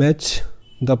match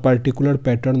the particular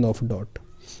pattern of dot.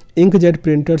 Inkjet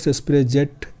printers spray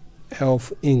jet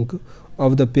of ink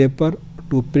of the paper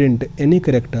to print any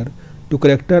character. The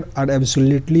characters are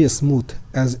absolutely smooth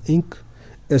as ink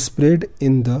sprayed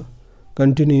in the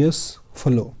continuous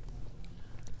flow.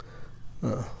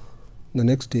 The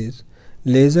next is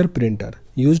laser printer,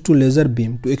 used to laser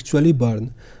beam to actually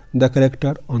burn the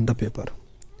character on the paper.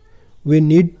 We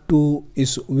need to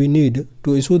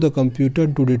issue the computer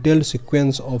to detailed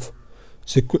sequence of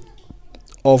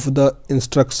the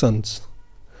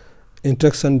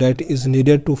instruction that is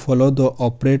needed to follow the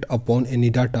operate upon any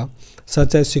data.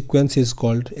 Such a sequence is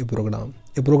called a program.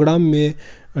 A program may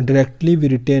directly be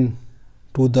written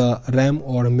to the RAM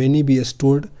or may be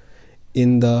stored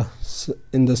in the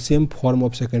same form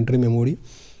of secondary memory.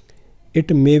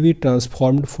 It may be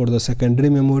transformed from the secondary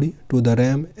memory to the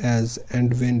RAM as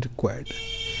and when required.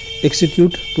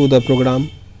 Execute to the program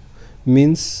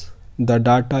means the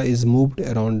data is moved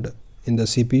around in the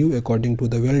CPU according to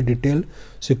the well-detailed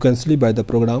sequentially by the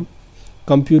program.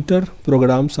 Computer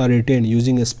programs are written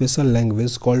using a special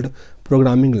language called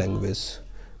programming language.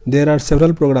 There are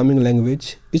several programming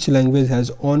languages. Each language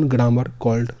has own grammar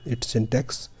called its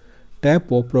syntax.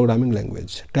 Type of programming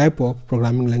language.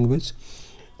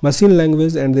 Machine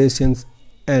language and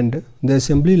the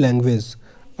assembly language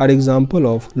are example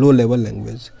of low-level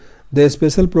language. The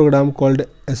special program called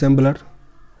assembler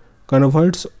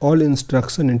converts all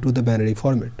instruction into the binary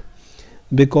format.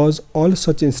 Because all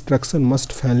such instruction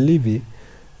must finally be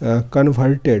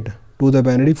converted to the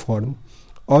binary form,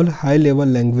 all high-level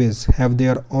languages have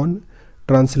their own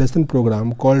translation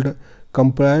program called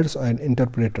compilers and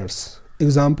interpreters.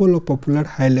 Example of popular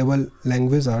high-level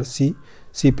languages are C,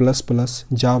 C++,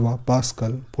 Java,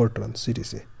 Pascal, Fortran,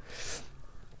 etc.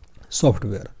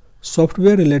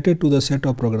 Software related to the set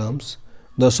of programs.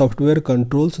 The software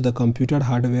controls the computer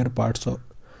hardware parts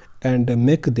and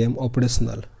make them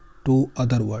operational. To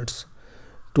other words,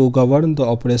 to govern the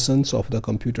operations of the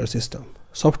computer system.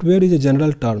 Software is a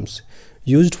general term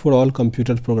used for all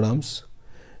computer programs.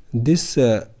 This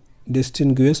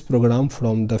distinguishes program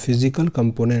from the physical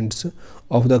components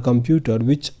of the computer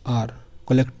which are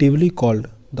collectively called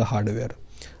the hardware.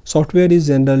 Software is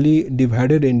generally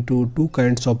divided into two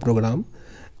kinds of program: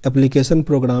 application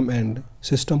program and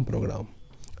system program.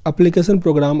 Application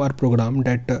program are program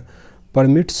that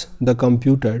permits the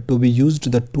computer to be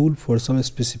used the tool for some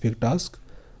specific task.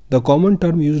 The common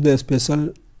term used in special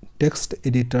text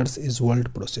editors is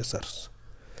word processors.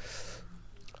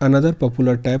 Another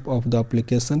popular type of the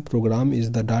application program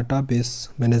is the database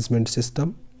management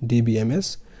system,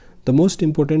 DBMS, the most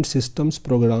important systems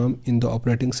program in the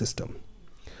operating system.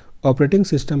 Operating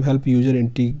system help user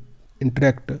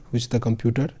interact with the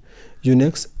computer.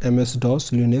 Unix, MS-DOS,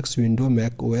 Linux, Windows,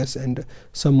 Mac OS, and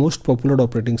some most popular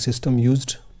operating system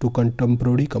used to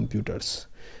contemporary computers.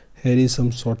 Here is some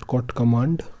shortcut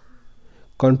command.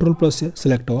 Control plus A,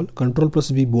 select all. Control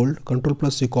plus B, bold. Control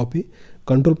plus C, copy.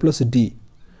 Control plus D,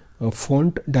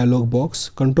 font dialog box.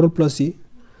 Control plus E,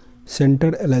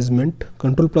 center alignment.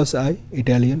 Control plus I,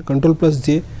 Italian. Control plus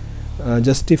J,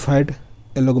 justified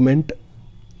alignment.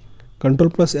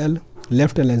 Control plus L,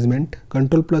 left alignment.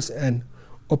 Control plus N,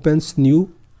 opens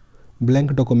new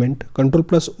blank document. Control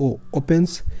plus O,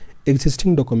 opens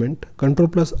existing document. Control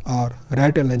plus R,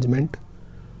 right alignment.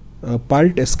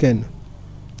 Part scan,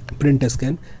 print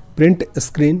scan. Print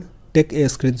screen, take a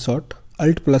screenshot.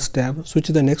 Alt plus tab, switch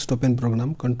the next open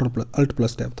program. Control plus Alt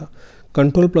plus tab था.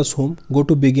 Control plus home, go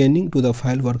to beginning to the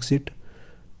file worksheet.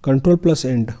 Control plus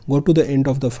end, go to the end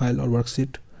of the file or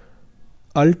worksheet.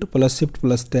 Alt plus shift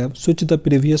plus tab, switch the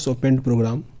previous opened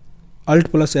program.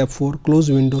 Alt plus F4, close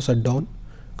window, shut down.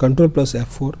 Control plus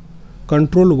F4.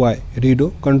 Control Y,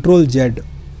 redo. Control Z,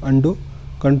 undo.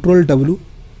 Control W,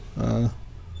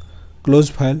 close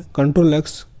file. Control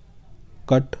X,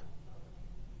 cut.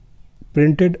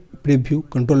 Printed preview.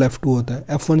 Control F2 होता है.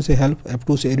 F1 से help,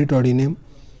 F2 से edit और rename.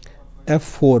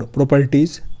 F4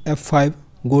 properties. F5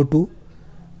 go to.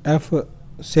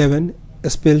 F7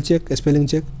 spell check, spelling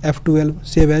check. F12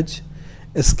 save as.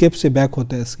 Escape से back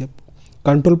होता है, escape.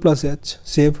 Control plus H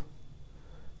save.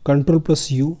 Control plus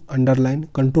U underline.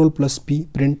 Control plus P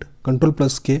print. Control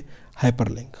plus K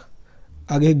hyperlink.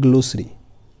 आगे glossary,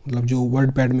 मतलब जो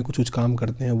word pad में कुछ काम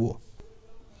करते हैं वो.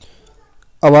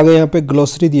 अब आगे यहाँ पे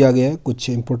ग्लोसरी दिया गया है, कुछ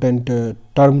इंपॉर्टेंट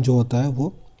टर्म जो होता है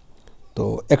वो.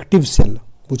 तो एक्टिव सेल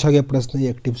पूछा गया प्रश्न है.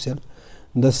 Active cell,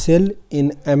 the cell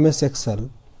in MS Excel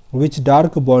which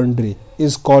dark boundary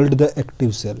is called the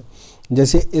active cell.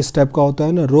 जैसे इस टाइप का होता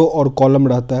है ना, रो और कॉलम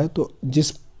रहता है, तो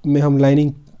जिसमें हम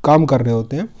लाइनिंग काम कर रहे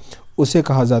होते हैं उसे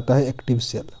कहा जाता है active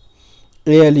cell.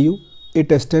 ALU,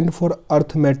 it stand for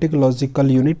arithmetic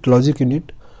logical unit, logic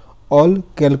unit. All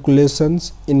calculations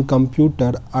in computer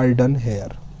are done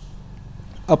here.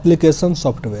 Application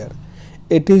software,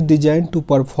 it is designed to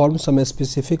perform some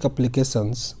specific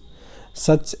applications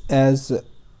such as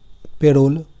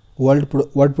payroll,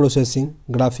 word processing,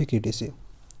 graphic etc.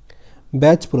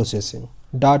 Batch processing,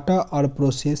 data are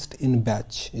processed in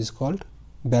batch is called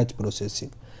batch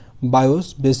processing.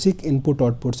 BIOS, basic input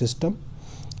output system.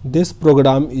 This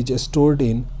program is stored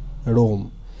in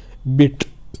ROM.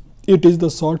 Bit, it is the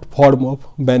short form of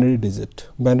binary digit.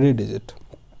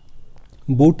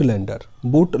 Bootloader,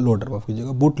 माफ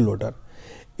कीजिएगा, bootloader,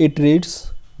 it reads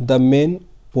the main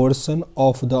portion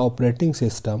of the operating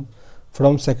system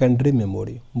from secondary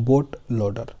memory.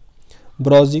 Bootloader.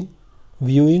 Browsing,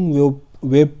 viewing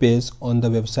web page on the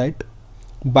website.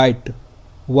 Byte,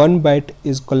 one byte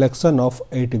is collection of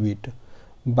 8 bit.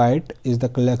 Byte is the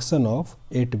collection of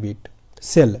 8 bit.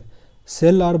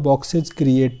 Cell are boxes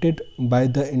created by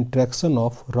the interaction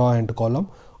of row and column,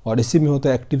 और इसी में होता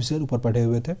है active cell, ऊपर पढ़े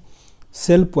हुए थे.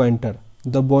 Cell pointer,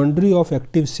 the boundary of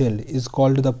active cell is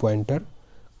called the pointer.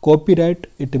 Copyright,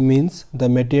 it means the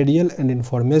material and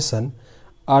information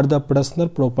are the personal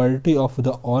property of the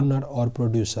honour और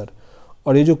प्रोड्यूसर.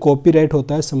 और ये जो कॉपीराइट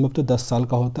होता है संभवतः 10 साल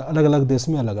का होता है, अलग अलग देश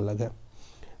में अलग अलग है.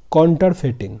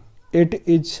 काउंटरफेटिंग, it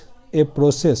is a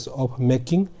process of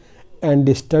making and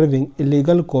disturbing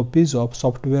illegal copies of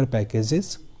software packages.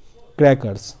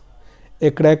 Crackers, a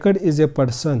cracker is a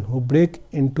person who break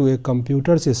into a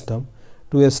computer system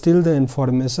to steal the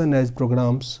information as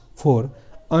programs for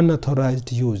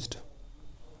unauthorized used.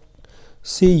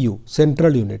 CU,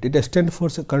 central unit, it stands for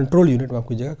control unit. माफ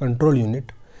कीजिएगा, control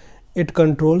unit. It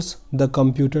controls the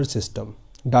computer system.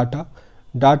 Data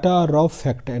are raw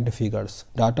fact and figures.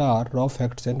 Data are raw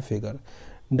facts and figure.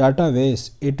 Database,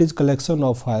 it is collection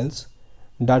of files.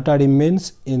 Data remains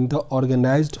in the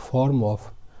organized form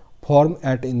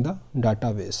at in the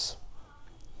database.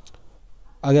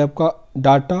 आगे आपका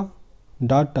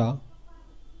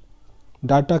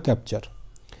data capture,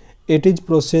 it is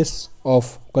process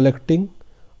of collecting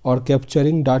or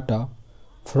capturing data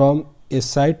from a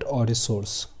site or a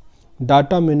source.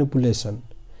 Data manipulation,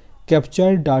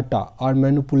 captured data are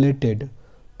manipulated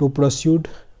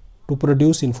to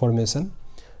produce information.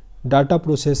 Data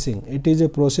processing, it is a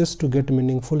process to get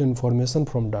meaningful information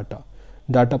from data.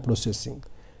 Data processing.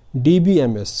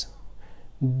 DBMS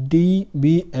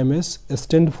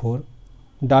stand for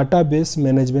database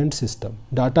management system.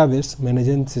 Database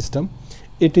management system,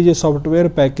 it is a software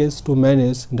package to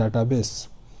manage database.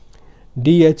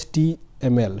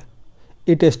 DHTML,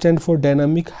 it stands for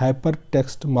dynamic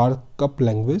hypertext markup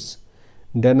language.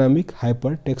 Dynamic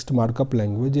hypertext markup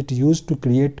language, it is used to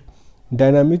create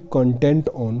dynamic content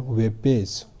on web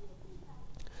page.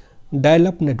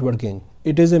 Dial-up networking,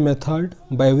 it is a method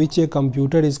by which a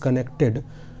computer is connected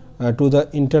to the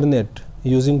internet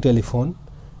using telephone.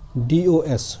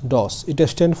 DOS, it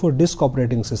stands for disk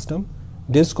operating system.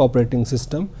 Disk operating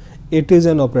system, it is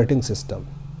an operating system.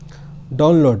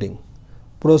 Downloading,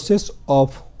 process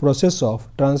of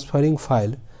transferring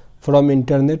file from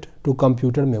internet to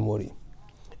computer memory.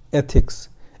 Ethics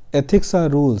are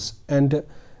rules and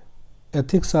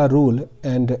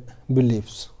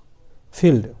beliefs.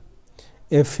 Field,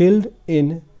 a field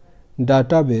in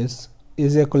database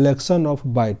is a collection of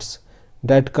bytes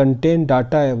that contain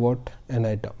data about an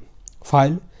item.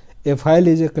 File, a file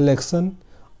is a collection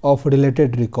of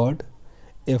related record.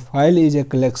 A file is a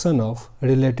collection of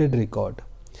related record.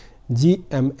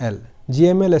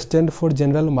 GML stands for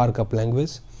general markup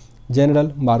language.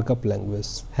 General markup language.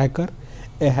 Hacker,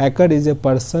 a hacker is a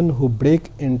person who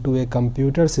break into a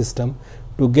computer system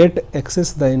to get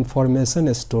access the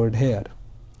information stored here.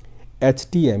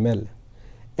 HTML,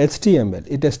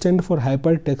 it stands for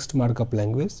hypertext markup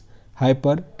language.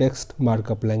 Hypertext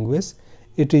markup language,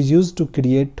 it is used to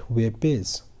create web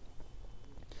page.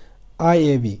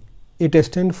 IAB, it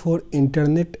stands for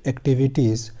Internet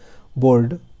Activities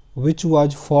Board, which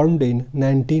was formed in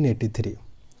 1983.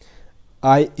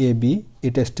 IAB,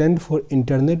 it stands for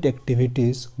Internet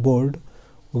Activities Board,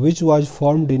 which was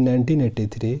formed in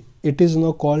 1983. It is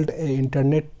now called a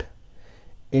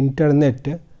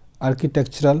Internet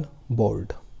Architectural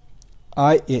Board.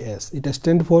 IAS, it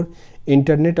stands for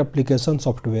Internet Application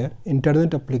Software.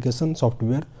 Internet Application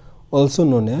Software, also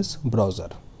known as browser.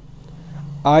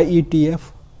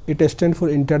 IETF, it stands for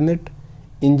Internet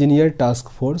Engineer Task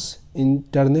Force.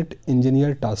 Internet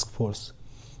Engineer Task Force.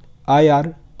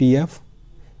 IRTF,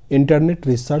 Internet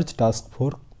Research Task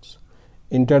Force.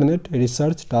 Internet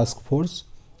Research Task Force.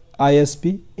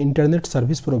 ISP, Internet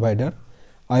Service Provider.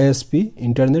 ISP,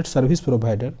 Internet Service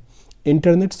Provider.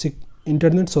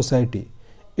 Internet Society,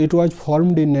 it was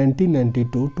formed in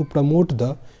 1992 to promote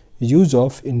the use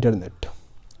of internet.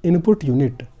 Input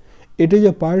unit, it is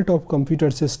a part of computer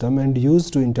system and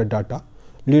used to enter data.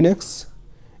 Linux,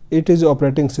 it is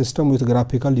operating system with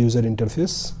graphical user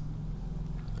interface.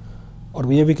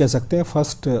 और ये भी कह सकते हैं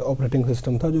first operating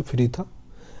system था जो free था.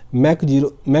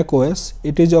 Mac OS,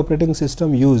 it is operating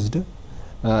system used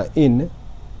in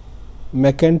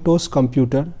Macintosh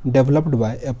computer developed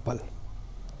by Apple.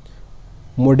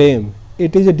 Modem,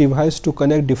 it is a device to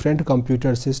connect different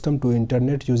computer system to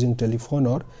internet using telephone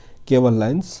or cable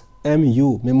lines.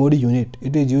 MU, memory unit,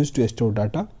 it is used to store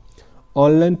data.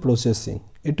 Online processing,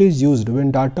 it is used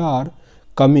when data are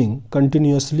coming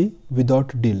continuously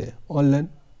without delay. Online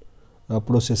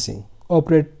processing.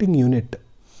 Operating unit,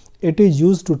 it is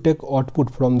used to take output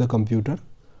from the computer.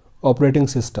 Operating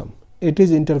system, it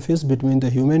is interface between the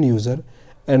human user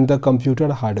and the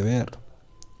computer hardware.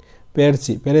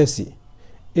 Piracy,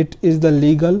 it is the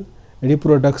legal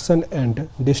reproduction and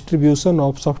distribution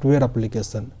of software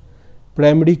application.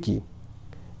 Primary key,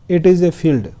 it is a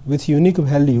field with unique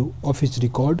value of its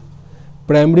record.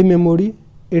 Primary memory,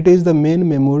 it is the main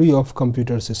memory of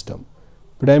computer system.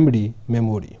 Primary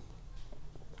memory.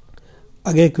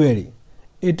 Again, query,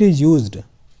 it is used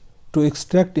to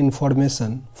extract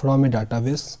information from a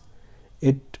database.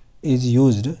 It is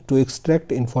used to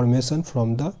extract information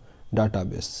from the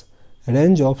database.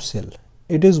 Range of cell,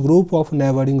 it is group of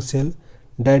neighboring cell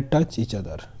that touch each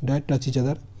other.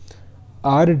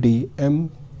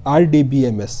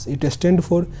 RDBMS, it stands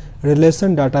for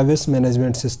Relation Database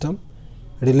Management System.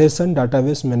 Relation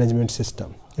Database Management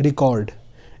System. Record,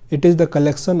 it is the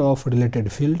collection of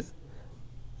related field.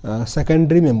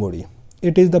 Secondary memory,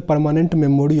 it is the permanent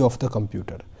memory of the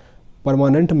computer.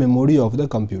 Permanent memory of the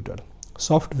computer.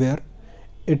 Software,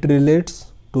 it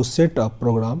relates to set up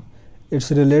program. It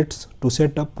relates to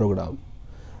set up program.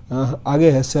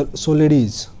 आगे है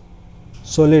Solaris.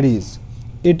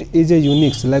 It is a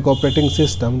Unix like operating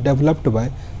system developed by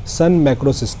Sun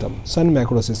Macrosystem.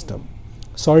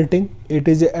 Sorting, it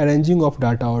is a arranging of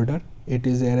data order. It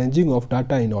is a arranging of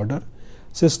data in order.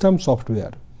 System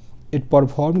software, it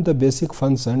performs the basic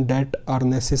functions that are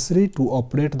necessary to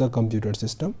operate the computer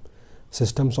system.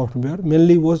 System software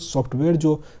mainly वो software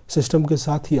जो system के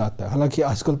साथ ही आता है, हालांकि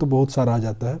आजकल तो बहुत सारा आ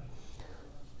जाता है,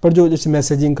 पर जो जैसे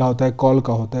मैसेजिंग का होता है, कॉल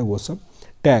का होता है, वो सब।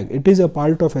 Tag, it is a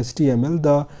part of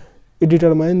HTML, it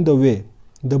determine the way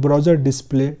the browser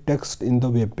display text in the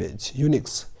web page.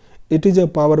 Unix, it is a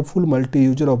powerful multi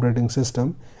user operating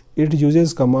system, it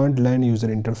uses command line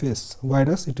user interface.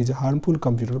 Virus, it is a harmful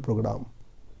computer program.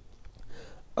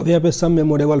 अब यहाँ पे सम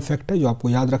memorable fact है जो आपको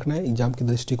याद रखना है exam के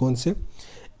दृष्टिकोण से।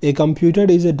 A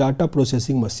computer is a data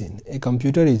processing machine. A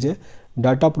computer is a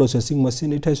data processing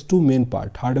machine. It has two main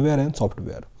parts, hardware and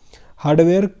software.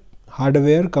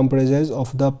 Hardware comprises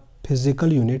of the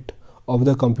physical unit of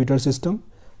the computer system.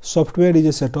 Software is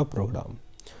a set of program.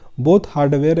 Both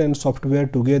hardware and software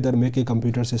together make a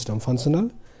computer system functional.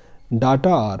 Data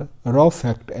are raw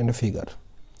fact and figure.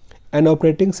 An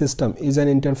operating system is an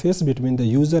interface between the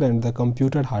user and the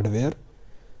computer hardware.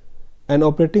 An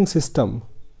operating system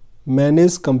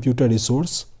manages computer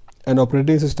resource. An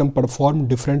operating system perform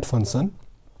different function.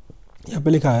 यहाँ पे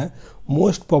लिखा है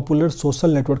most popular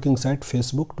social networking site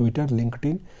Facebook, Twitter,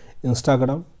 LinkedIn,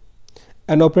 Instagram.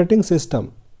 An operating system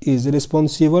is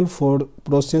responsible for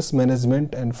process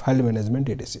management and file management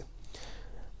etc.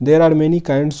 There are many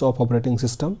kinds of operating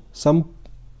system. Some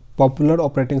popular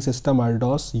operating system are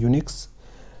DOS, Unix,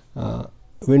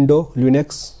 Windows,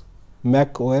 Linux,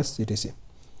 Mac OS etc.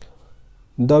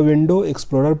 The Window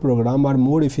Explorer program are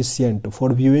more efficient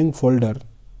for viewing folder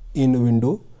in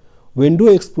Window. Window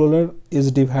Explorer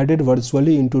is divided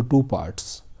virtually into two parts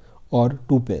or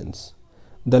two panes.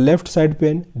 The left side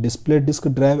pane display disk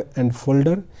drive and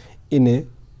folder in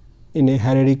a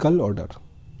hierarchical order.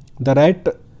 The right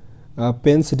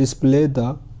panes display the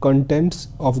contents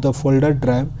of the folder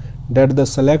drive that the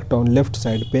select on left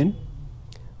side pane.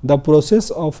 The process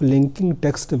of linking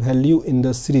text value in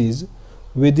the series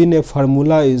within a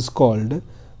formula is called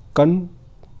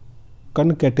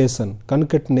concatenation.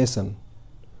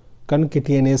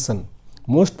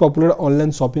 Most popular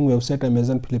online shopping website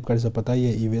Amazon, Flipkart से पता ही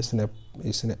है, e-way,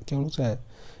 क्या सा है,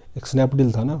 एक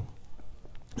Snapdeal था ना.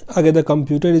 आगे, the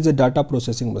computer is a data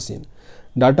processing machine.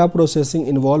 Data processing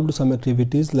involved some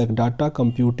activities like data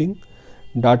computing,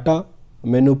 data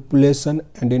manipulation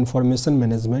and information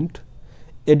management.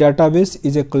 A database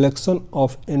is a collection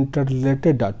of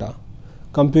interrelated data.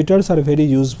 Computers are very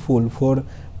useful for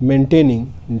maintaining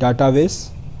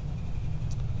database.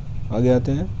 आगे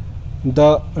आते हैं.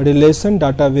 The relation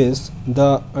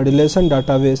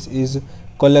database is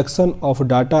collection of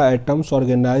data items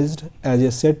organized as a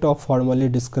set of formally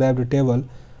described table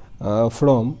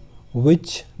from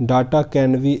which data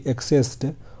can be accessed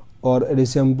or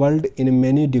reassembled in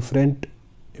many different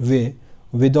way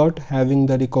without having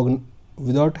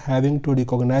to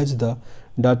recognize the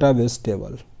database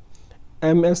table.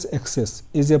 MS Access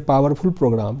is a powerful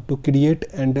program to create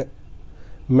and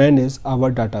manage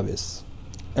our database.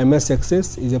 MS Access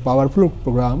is a powerful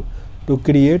program to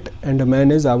create and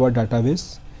manage our database.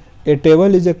 A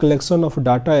table is a collection of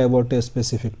data about a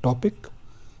specific topic.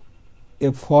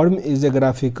 A form is a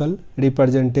graphical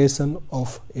representation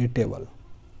of a table.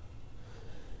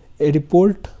 A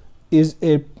report is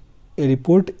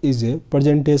a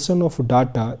presentation of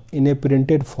data in a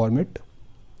printed format.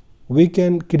 We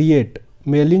can create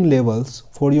mailing labels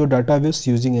for your database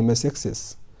using MS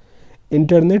Access.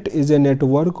 Internet is a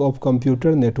network of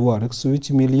computer networks which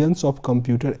millions of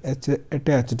computers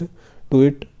attached to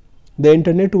it. The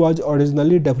Internet was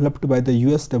originally developed by the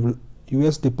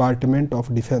US Department of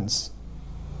Defense.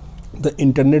 The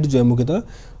Internet जो है मुख्यतः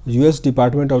US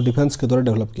Department of Defense के द्वारा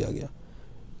develop किया गया.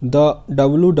 The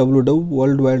WWW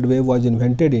World Wide Web was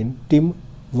invented in Tim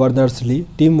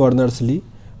Berners-Lee.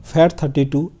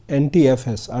 FAT32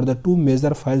 NTFS are the two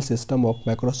major file system of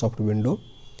Microsoft Windows.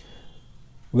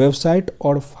 Website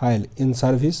और file in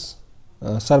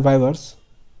survivors,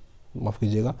 माफ़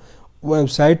कीजिएगा,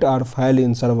 website R file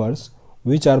in servers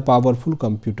which are powerful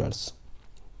computers.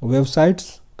 Websites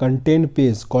contain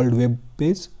page called web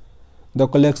page. The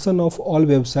collection of all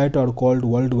website R called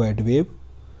world wide web.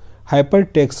 Hyper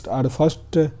text are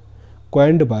first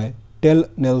coined by Tel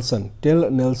Nelson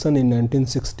in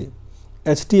 1960.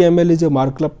 HTML is a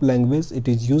markup language. It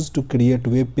is used to create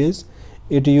web page.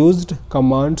 It used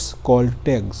commands called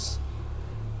tags.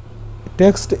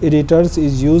 Text editors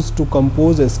is used to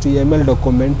compose HTML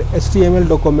document. HTML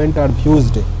document are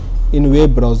used in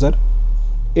web browser.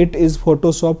 It is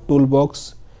Photoshop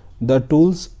toolbox. The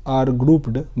tools are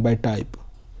grouped by type.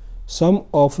 Some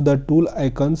of the tool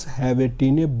icons have a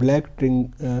teeny black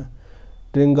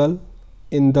triangle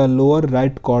in the lower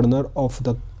right corner of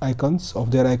their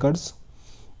icons.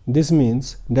 This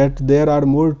means that there are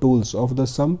more tools of the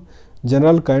some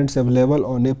general kinds available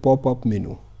on a pop-up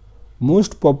menu.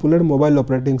 Most popular mobile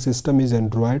operating system is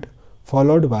Android,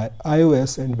 followed by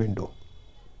iOS and Windows.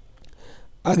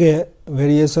 आगे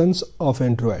variations of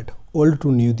Android old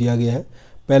to new दिया गया है।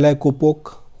 पहला है कोपोक,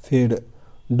 फिर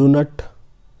donut,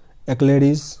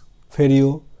 एक्लेरिस,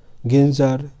 फेरियो,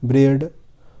 ginger, bread,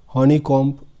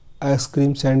 honeycomb,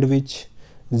 ice cream sandwich,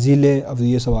 जिले, अब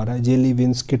ये सब आ रहा है, जेली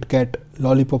विंस, किटकैट,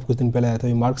 लॉलीपॉप कुछ दिन पहले आया था,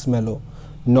 ये मार्क्स मेलो,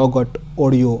 नॉगट,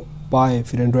 ओरियो, पाए,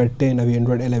 फिर एंड्रॉयड 10, अभी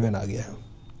एंड्रॉयड 11 आ गया है।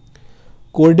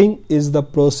 Coding is the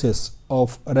process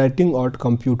of writing out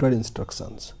computer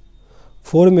instructions.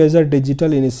 4 major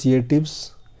digital initiatives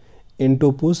into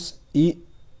push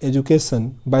e-education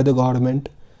by the government: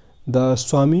 the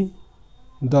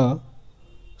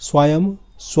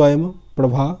Swayam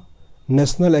Prabha,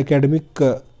 National Academic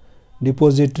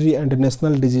Depository and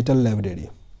National Digital Library.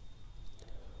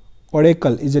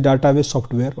 Oracle is a database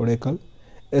software. Oracle.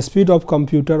 Speed of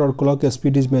computer or clock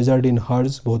speed is measured in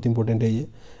hertz. बहुत important है ये।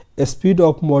 Speed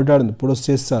of modern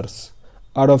processors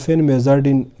are often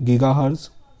measured in gigahertz.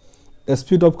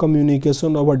 Speed of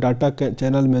communication over data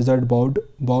channel measured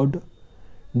baud.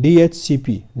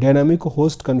 DHCP, Dynamic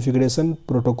Host Configuration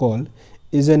Protocol,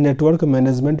 is a network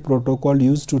management protocol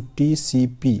used to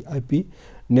TCP/IP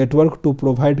network to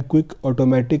provide quick,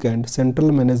 automatic and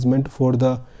central management for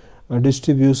the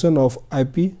distribution of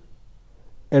IP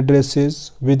addresses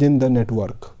within the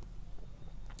network.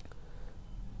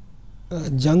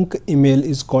 Junk email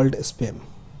is called spam.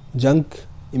 Junk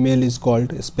email is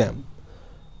called spam.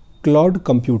 Cloud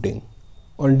computing,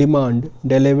 on demand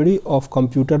delivery of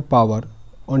computer power,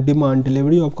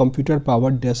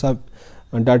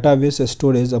 database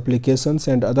storage applications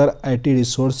and other IT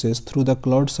resources through the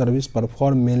cloud service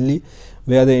performed mainly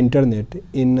via the internet.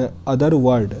 In other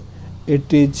words,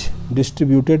 it is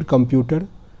distributed computer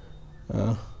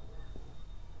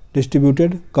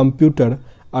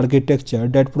architecture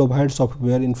that provides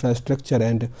software infrastructure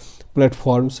and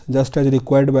platforms just as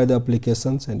required by the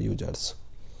applications and users.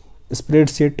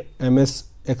 Spreadsheet, MS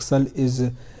Excel, is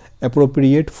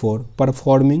appropriate for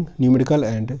performing numerical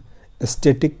and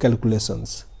static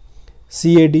calculations.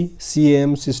 CAD,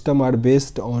 CAM system are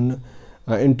based on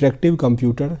interactive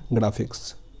computer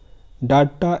graphics.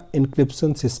 Data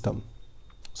encryption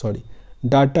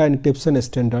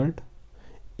standard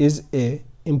is a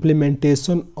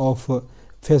implementation of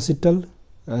facetal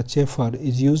cipher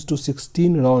is used to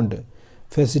 16 round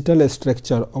facetal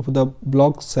structure of the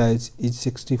block size is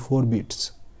 64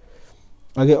 bits.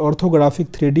 आगे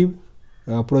orthographic 3D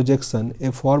projection,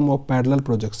 a form of parallel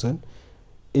projection,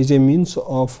 is a means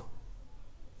of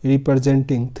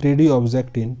representing 3D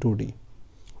object in 2D.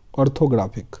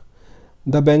 Orthographic.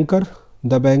 The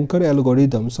banker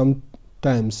algorithm,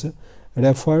 sometimes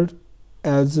referred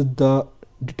as the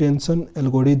detention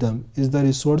algorithm, is the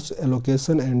resource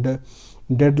allocation and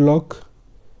deadlock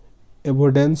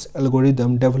avoidance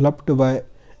algorithm developed by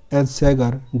H.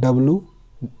 Sagar W.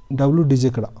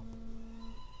 Dijkstra.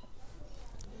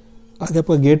 आगे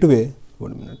आपका gateway,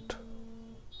 1 minute.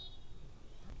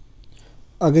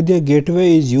 आगे दिया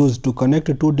gateway is used to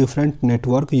connect two different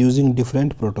network using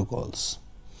different protocols.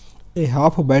 A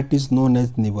half byte is known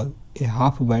as nibble.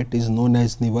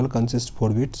 Consists 4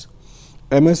 bits.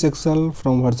 MS Excel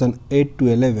from version 8 to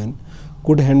 11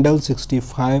 could handle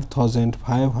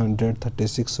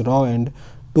 65,536 raw and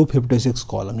 256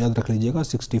 column. याद रख लीजिएगा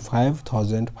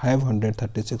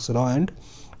 65,536 raw and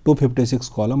 256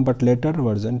 column, but later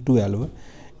version 12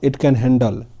 it can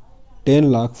handle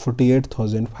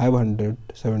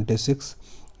 10,48,576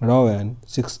 raw and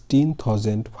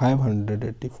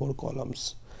 16,584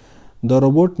 columns. The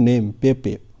robot name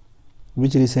Pepe,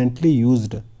 which recently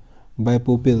used by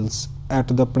pupils at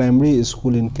the primary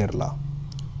school in Kerala.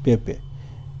 Pepe,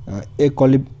 a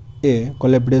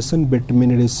collaboration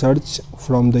between research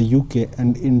from the UK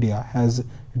and India, has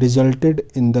resulted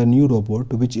in the new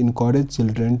robot which encourages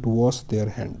children to wash their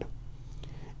hands.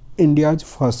 India's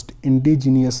first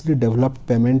indigenously developed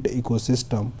payment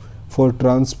ecosystem for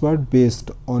transport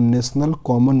based on National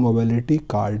Common Mobility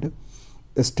Card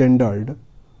standard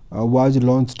was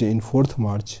launched in 4th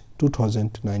March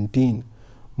 2019.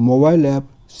 Mobile app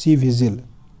C-Vigil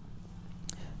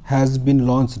has been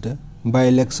launched by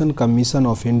Election Commission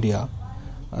of India.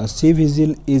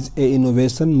 C-Vigil is a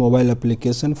innovation mobile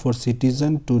application for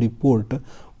citizens to report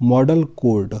model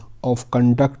code of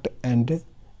conduct and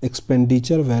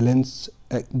expenditure violence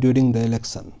during the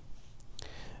election.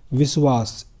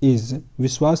 विश्वास is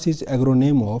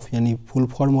acronym of यानी full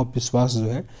form of विश्वास जो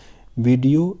है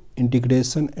Video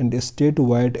Integration and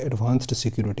Statewide Advanced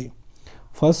Security.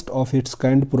 First of its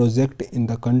kind project in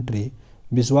the country,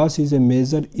 Vishwas is a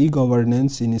major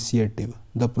e-governance initiative.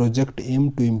 The project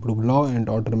aimed to improve law and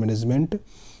order management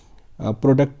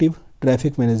productive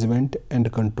traffic management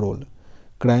and control,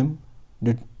 crime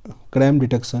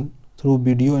detection through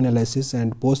video analysis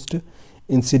and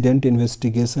post-incident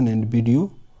investigation and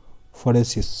video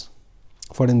forensics.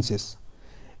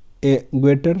 A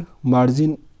greater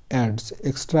margin adds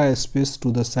extra space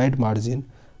to the side margin,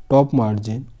 top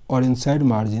margin, or inside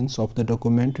margins of the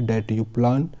document that you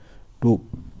plan to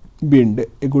bind.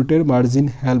 A greater margin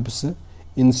helps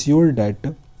ensure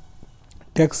that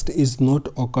text is not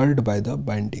occurred by the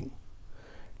binding.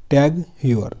 Tag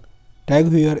Heuer,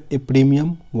 a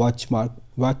premium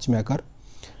watchmaker,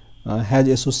 has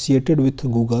associated with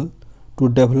Google to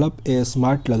develop a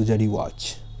smart luxury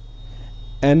watch.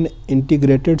 An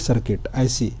integrated circuit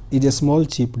 (IC) is a small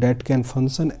chip that can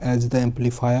function as the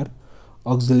amplifier,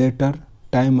 oscillator,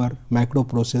 timer,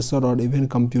 microprocessor, or even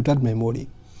computer memory.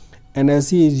 An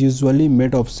IC is usually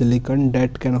made of silicon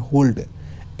that can hold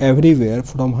everywhere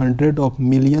from hundreds of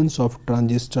millions of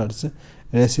transistors,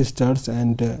 resistors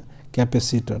and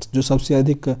capacitors. जो सबसे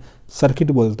अधिक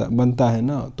circuit बनता है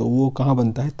ना, तो वो कहाँ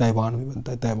बनता है? ताइवान में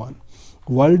बनता है. Taiwan.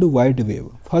 World wide web.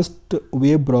 First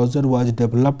web browser was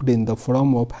developed in the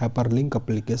form of hyperlink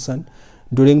application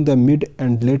during the mid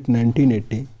and let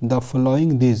 1980. The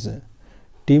following this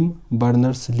Tim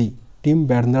Berners-Lee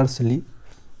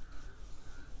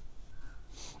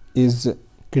is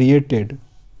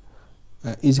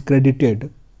credited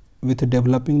with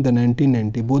developing the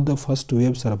 1990 both the first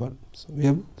web server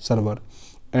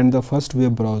and the first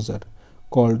web browser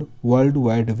called World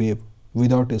Wide Web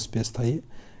without space था ये,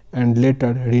 and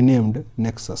later renamed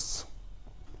Nexus.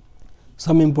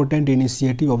 Some important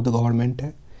initiative of the government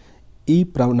है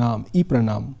e-pranam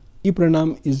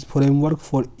is framework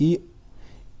for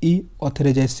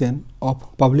e-authorization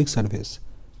of public service.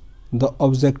 The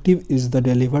objective is the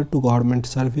deliver to government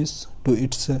service to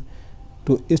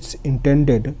its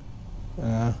intended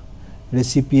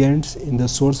recipients in the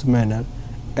source manner,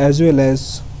 as well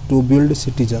as to build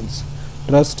citizens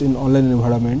trust in online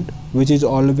environment, which is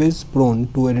always prone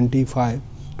to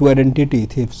identity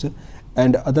thefts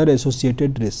and other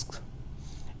associated risks.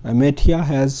 Metia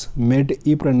has made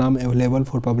e-pranam available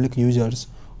for public users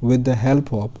with the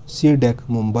help of CDEC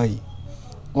Mumbai.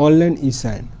 Online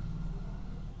e-sign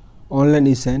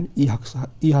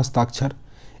e-hastakshar,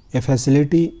 a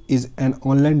facility, is an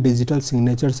online digital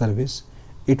signature service.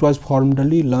 It was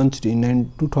formally launched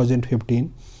in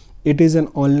 2015. It is an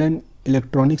online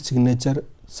electronic signature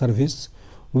service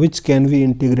which can be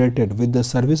integrated with the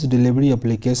service delivery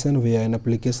application via an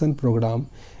application program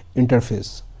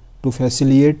interface to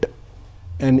facilitate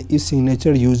an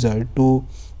e-signature user to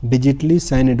digitally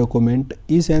sign a document.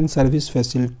 E-sign service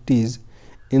facilities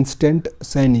instant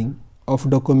signing of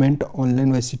document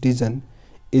online by citizen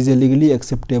is a legally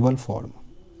acceptable form.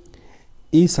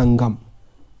 E-Sangam,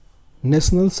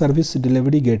 National Service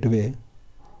Delivery Gateway,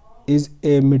 is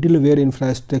a middleware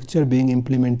infrastructure being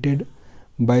implemented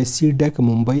by CDEC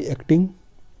Mumbai, acting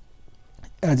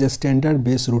as a standard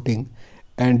base routing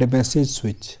and message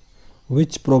switch,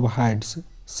 which provides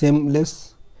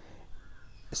seamless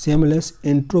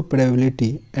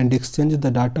interoperability and exchange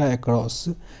the data across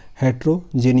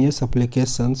heterogeneous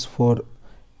applications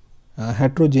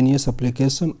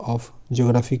of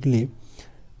geographically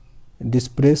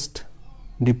dispersed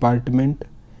department.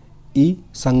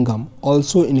 E-Sangam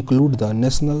also include the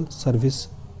National Service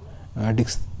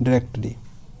Directory.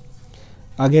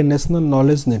 Again, National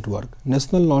Knowledge Network.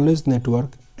 National Knowledge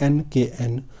Network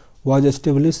 (NKN) was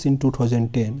established in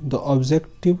 2010. The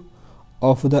objective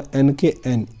of the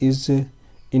NKN is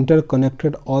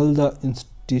interconnected all the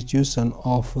institutions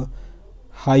of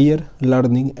higher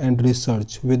learning and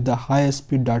research with the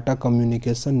high-speed data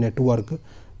communication network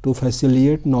to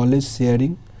facilitate knowledge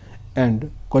sharing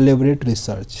and collaborate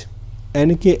research.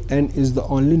 NKN is the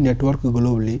only network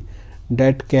globally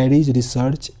that carries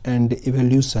research and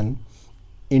evaluation,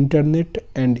 internet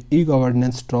and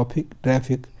e-governance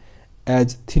traffic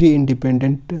as three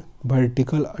independent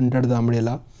verticals under the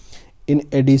umbrella. In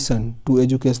addition to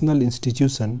educational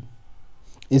institutes,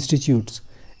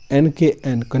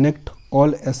 NKN connect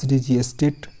all SDG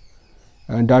state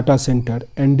data center,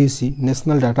 NDC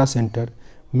national data center,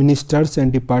 ministers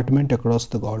and department across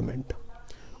the government.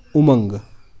 Umang,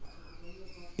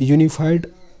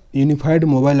 unified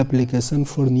mobile application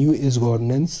for new age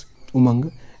governance.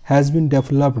 Umang has been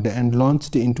developed and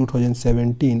launched in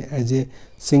 2017 as a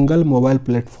single mobile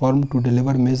platform to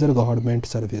deliver major government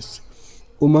service.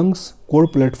 Umang's core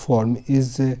platform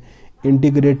is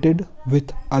integrated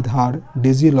with Aadhaar,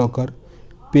 DigiLocker,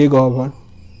 PayGov,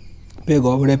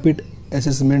 Rapid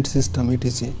Assessment System,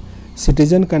 etc.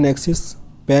 Citizen can access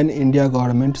Pan India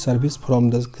government service from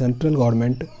the central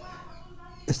government,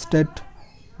 state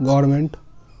government,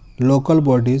 local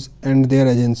bodies and their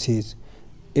agencies.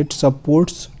 It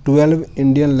supports 12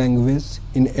 Indian languages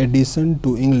in addition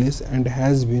to English and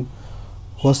has been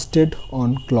hosted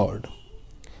on cloud.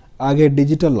 आगे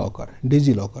digital locker,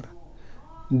 digi locker.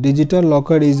 Digital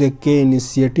Locker is a key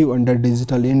initiative under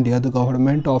Digital India, the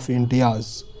Government of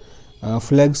India's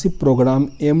flagship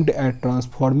program aimed at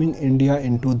transforming India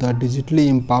into the digitally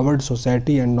empowered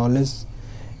society and knowledge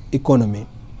economy.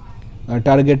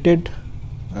 Targeted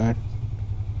at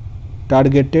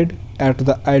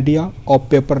the idea of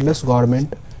paperless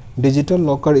government, Digital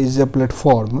Locker is a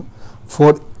platform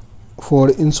for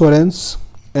insurance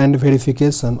and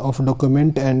verification of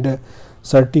documents and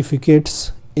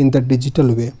certificates in the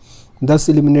digital way, thus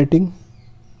eliminating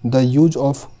the use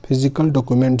of physical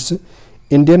documents.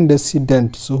 Indian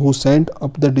residents who sign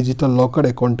up the Digital Locker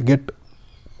account get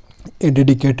a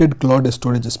dedicated cloud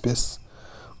storage space.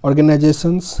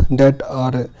 Organizations that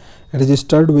are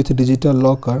registered with Digital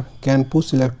Locker can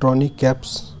push electronic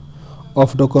copies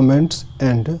of documents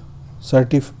and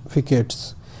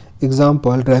certificates,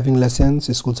 example driving license,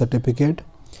 school certificate,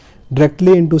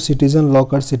 directly into Citizen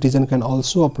Locker. Citizen can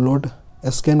also upload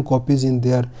scan copies in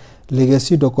their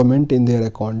legacy document in their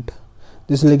account.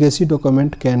 This legacy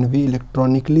document can be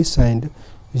electronically signed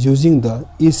using the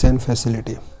eSign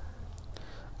facility.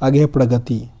 आगे है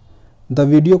प्रगति. The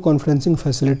video conferencing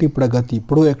facility Pragati,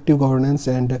 proactive governance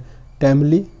and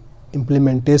timely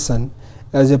implementation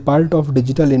as a part of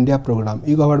Digital India program.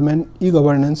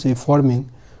 E-governance reforming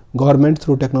government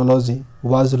through technology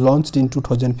was launched in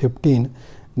 2015.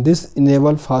 This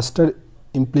enabled faster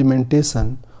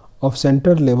implementation of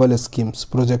center level schemes.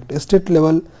 State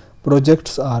level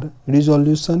projects are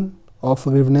resolution of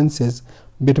grievances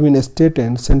between state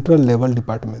and central level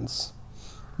departments.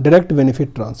 Direct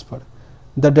benefit transfer.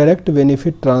 The direct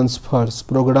benefit transfers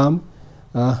program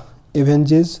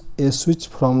avenges a switch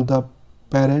from the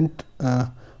present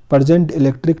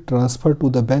electric transfer to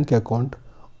the bank account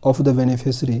of the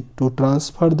beneficiary to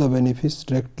transfer the benefits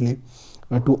directly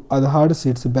to Aadhaar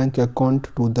Sheet's bank account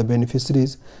to the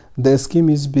beneficiaries. The scheme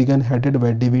is begun headed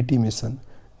by DBT mission,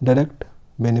 direct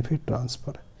benefit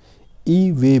transfer.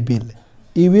 E-way bill.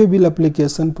 E-way bill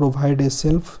application provide a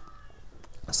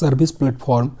self-service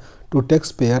platform to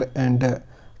taxpayer and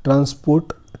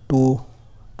transport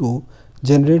to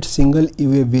generate single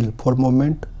e-way bill for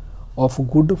movement of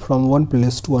good from one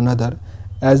place to another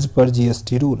as per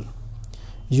GST rule.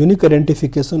 Unique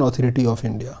Identification Authority of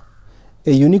India.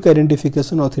 A Unique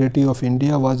Identification Authority of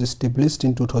India was established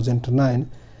in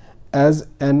 2009 as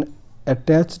an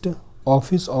attached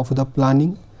office of the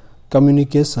Planning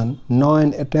Communication, now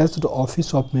an attached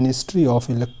office of Ministry of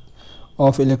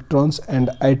Electronics and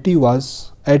IT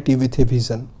with a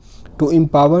vision to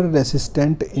empower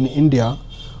residents in India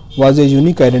was a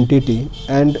unique identity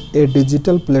and a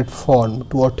digital platform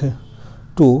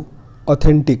to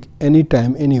authentic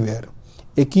anytime, anywhere.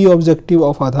 A key objective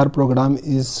of Aadhaar program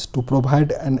is to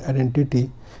provide an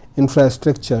identity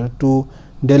infrastructure to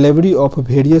delivery of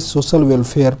various social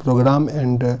welfare program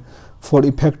and for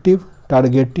effective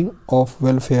targeting of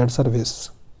welfare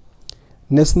service.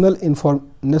 National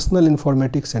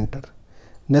Informatics Center.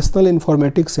 National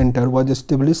Informatics Center was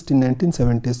established in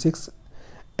 1976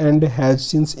 and has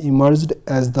since emerged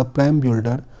as the prime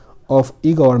builder of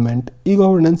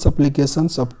e-governance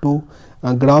applications up to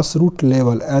a grassroots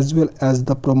level, as well as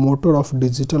the promoter of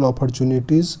digital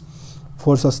opportunities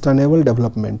for sustainable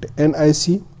development.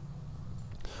 NIC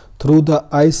through the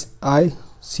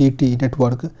ICT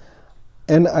network,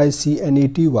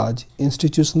 NICNET was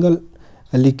institutional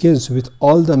linkage with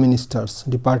all the ministers,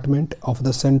 department of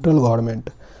the central government,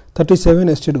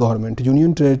 37 state government,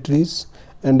 union territories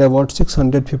and about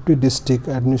 650 district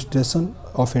administration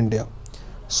of India.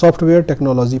 Software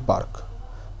Technology Park.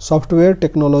 Software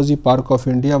Technology Park of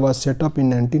India was set up in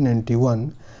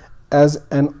 1991 as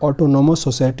an autonomous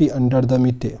society under the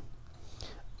MITE.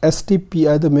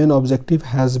 STPI, the main objective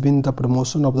has been the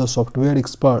promotion of the software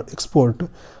export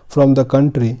from the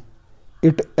country.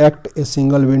 It acts a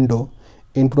single window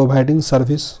in providing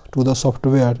service to the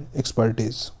software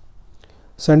expertise.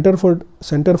 Center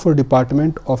for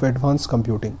Department of Advanced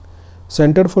Computing.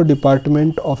 Center for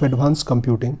Department of Advanced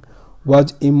Computing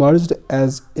was emerged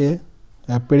as a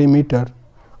perimeter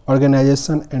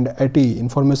organization and IT,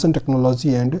 information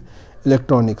technology and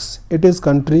electronics. It is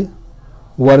country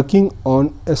working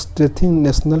on strengthening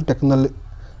national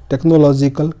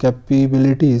technological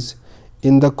capabilities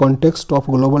in the context of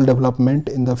global development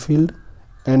in the field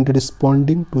and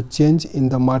responding to change in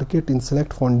the market in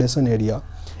select foundation area.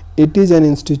 It is an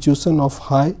institution of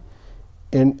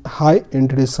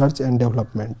high-end research and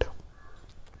development.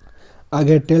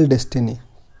 आगे tell destiny,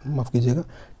 माफ कीजिएगा,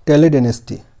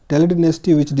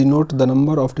 Teledynasty which denote the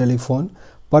number of telephone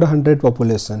per 100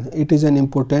 population. It is an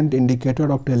important indicator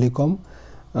of telecom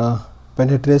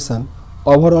penetration.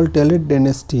 Overall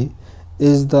teledynasty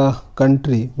is the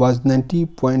country was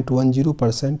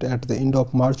 90.10% at the end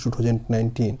of March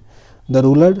 2019. The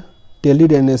rural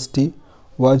teledynasty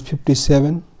was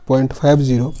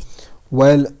 57.50,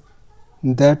 while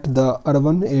that the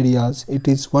urban areas it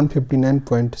is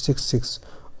 159.66,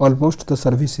 almost the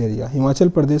service area. Himachal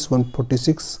Pradesh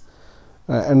 146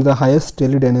 and the highest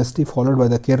teledynasty followed by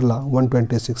the Kerala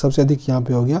 126. सबसे अधिक यहाँ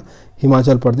पे हो गया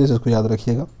हिमाचल प्रदेश, इसको याद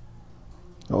रखिएगा।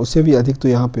 उससे भी अधिक तो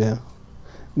यहाँ पे है।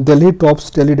 दिल्ली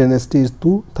टॉप्स टेलीडायनेस्टी इज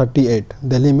 238,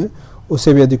 दिल्ली में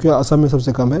उससे भी अधिक है। असम में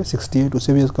सबसे कम है 68,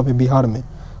 उससे भी कम है बिहार में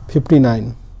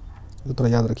 59, तो थोड़ा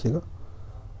याद रखिएगा।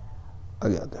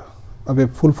 आगे आते हैं। अब ये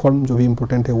फुल फॉर्म जो भी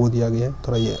इम्पोर्टेंट है वो दिया गया है,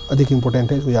 थोड़ा ये अधिक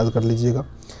इम्पोर्टेंट है, इसको याद कर लीजिएगा।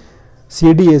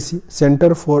 CDAC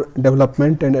centre for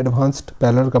development and advanced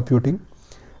parallel computing,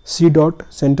 C.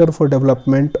 Centre for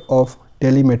development of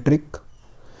टेलीमेट्रिक,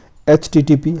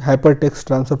 HTTP hypertext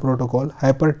transfer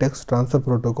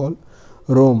protocol,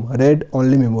 ROM read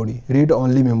only memory,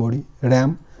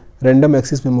 RAM random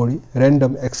access memory,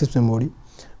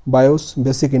 BIOS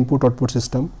basic input output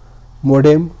system,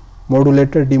 modem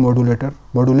modulator demodulator,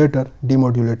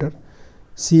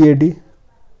 CAD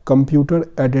computer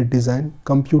aided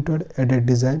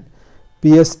design,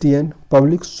 PSTN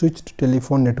public switched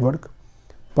telephone network,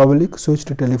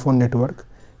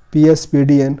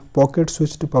 PSPDN pocket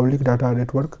switched public data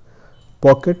network,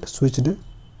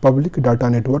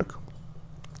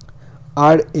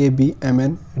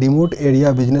 RABMN remote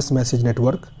area business message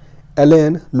network,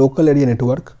 LAN local area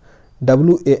network,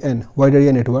 WAN wide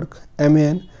area network,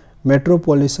 MAN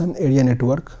metropolitan area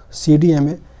network,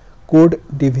 CDMA code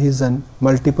division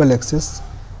multiple access,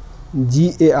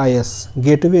 GAIS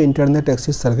gateway internet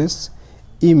access service,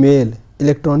 email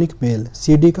electronic mail,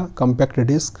 CD का compact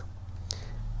disk,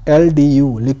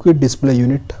 LDU liquid display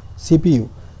unit, CPU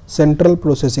central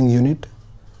processing unit,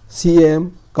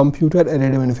 CAM computer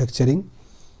aided manufacturing,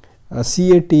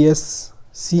 CAT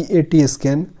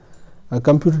scan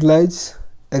computerized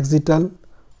axial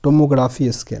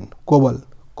tomography scan, COBOL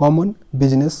common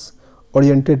business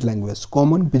oriented language,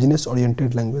 COMAL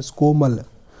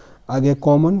आगे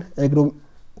common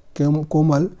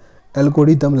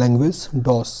algorithm language,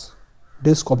 DOS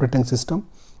disk operating system,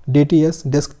 DTS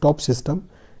desktop system,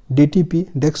 DTP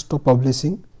desktop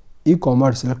publishing,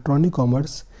 e-commerce electronic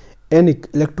commerce, ENIC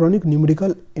electronic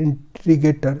numerical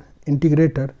integrator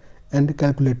and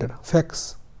calculator,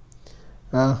 fax,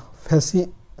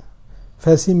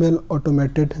 Facsimile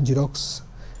automated Xerox,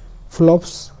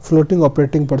 flops floating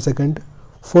operating per second,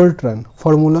 Fortran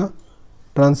formula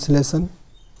translation,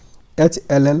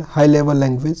 HLL high level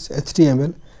language,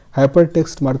 HTML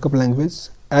hypertext markup language,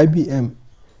 IBM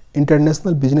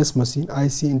international business machine,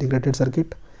 IC integrated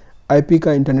circuit, IP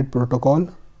का internet protocol,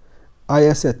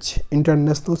 ISH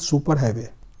international super highway,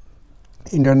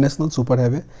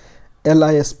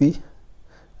 LISP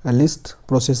list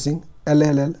processing,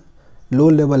 LLL low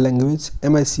level language,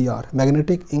 MICR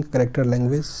magnetic ink character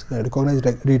language recognized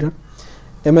reader,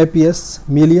 MIPS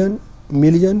million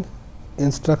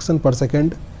instruction per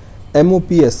second,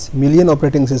 MOPS million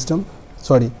operation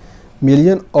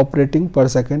per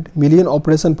second,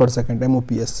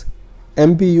 MOPS,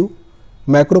 MPU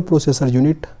macroprocessor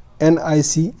unit,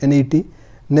 NIC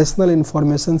National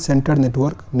Information Center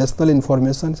Network,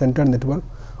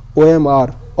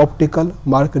 OMR optical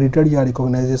mark reader या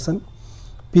recognition,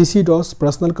 PC-DOS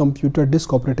personal computer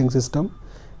disk operating system,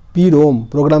 PROM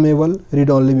programmable read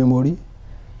only memory,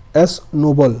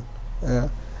 SNOBLE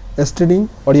string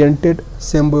oriented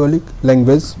symbolic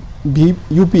language,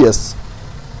 UPS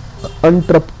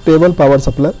uninterruptible power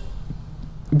supply,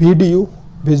 VDU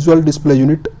visual display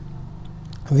unit,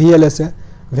 VLSA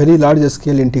very large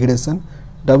scale integration,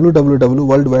 www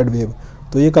world wide web.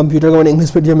 तो ये computer का मैंने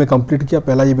English medium में complete किया,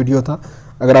 पहला ये video था।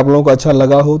 अगर आप लोगों को अच्छा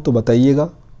लगा हो तो बताइएगा,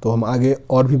 तो हम आगे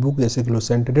और भी बुक जैसे कि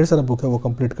लूसेंट ढेर सारा बुक है वो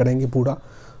कंप्लीट करेंगे पूरा,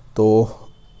 तो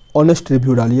ऑनेस्ट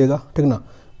रिव्यू डालिएगा, ठीक ना।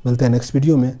 मिलते हैं नेक्स्ट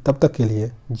वीडियो में, तब तक के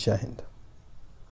लिए जय हिंद।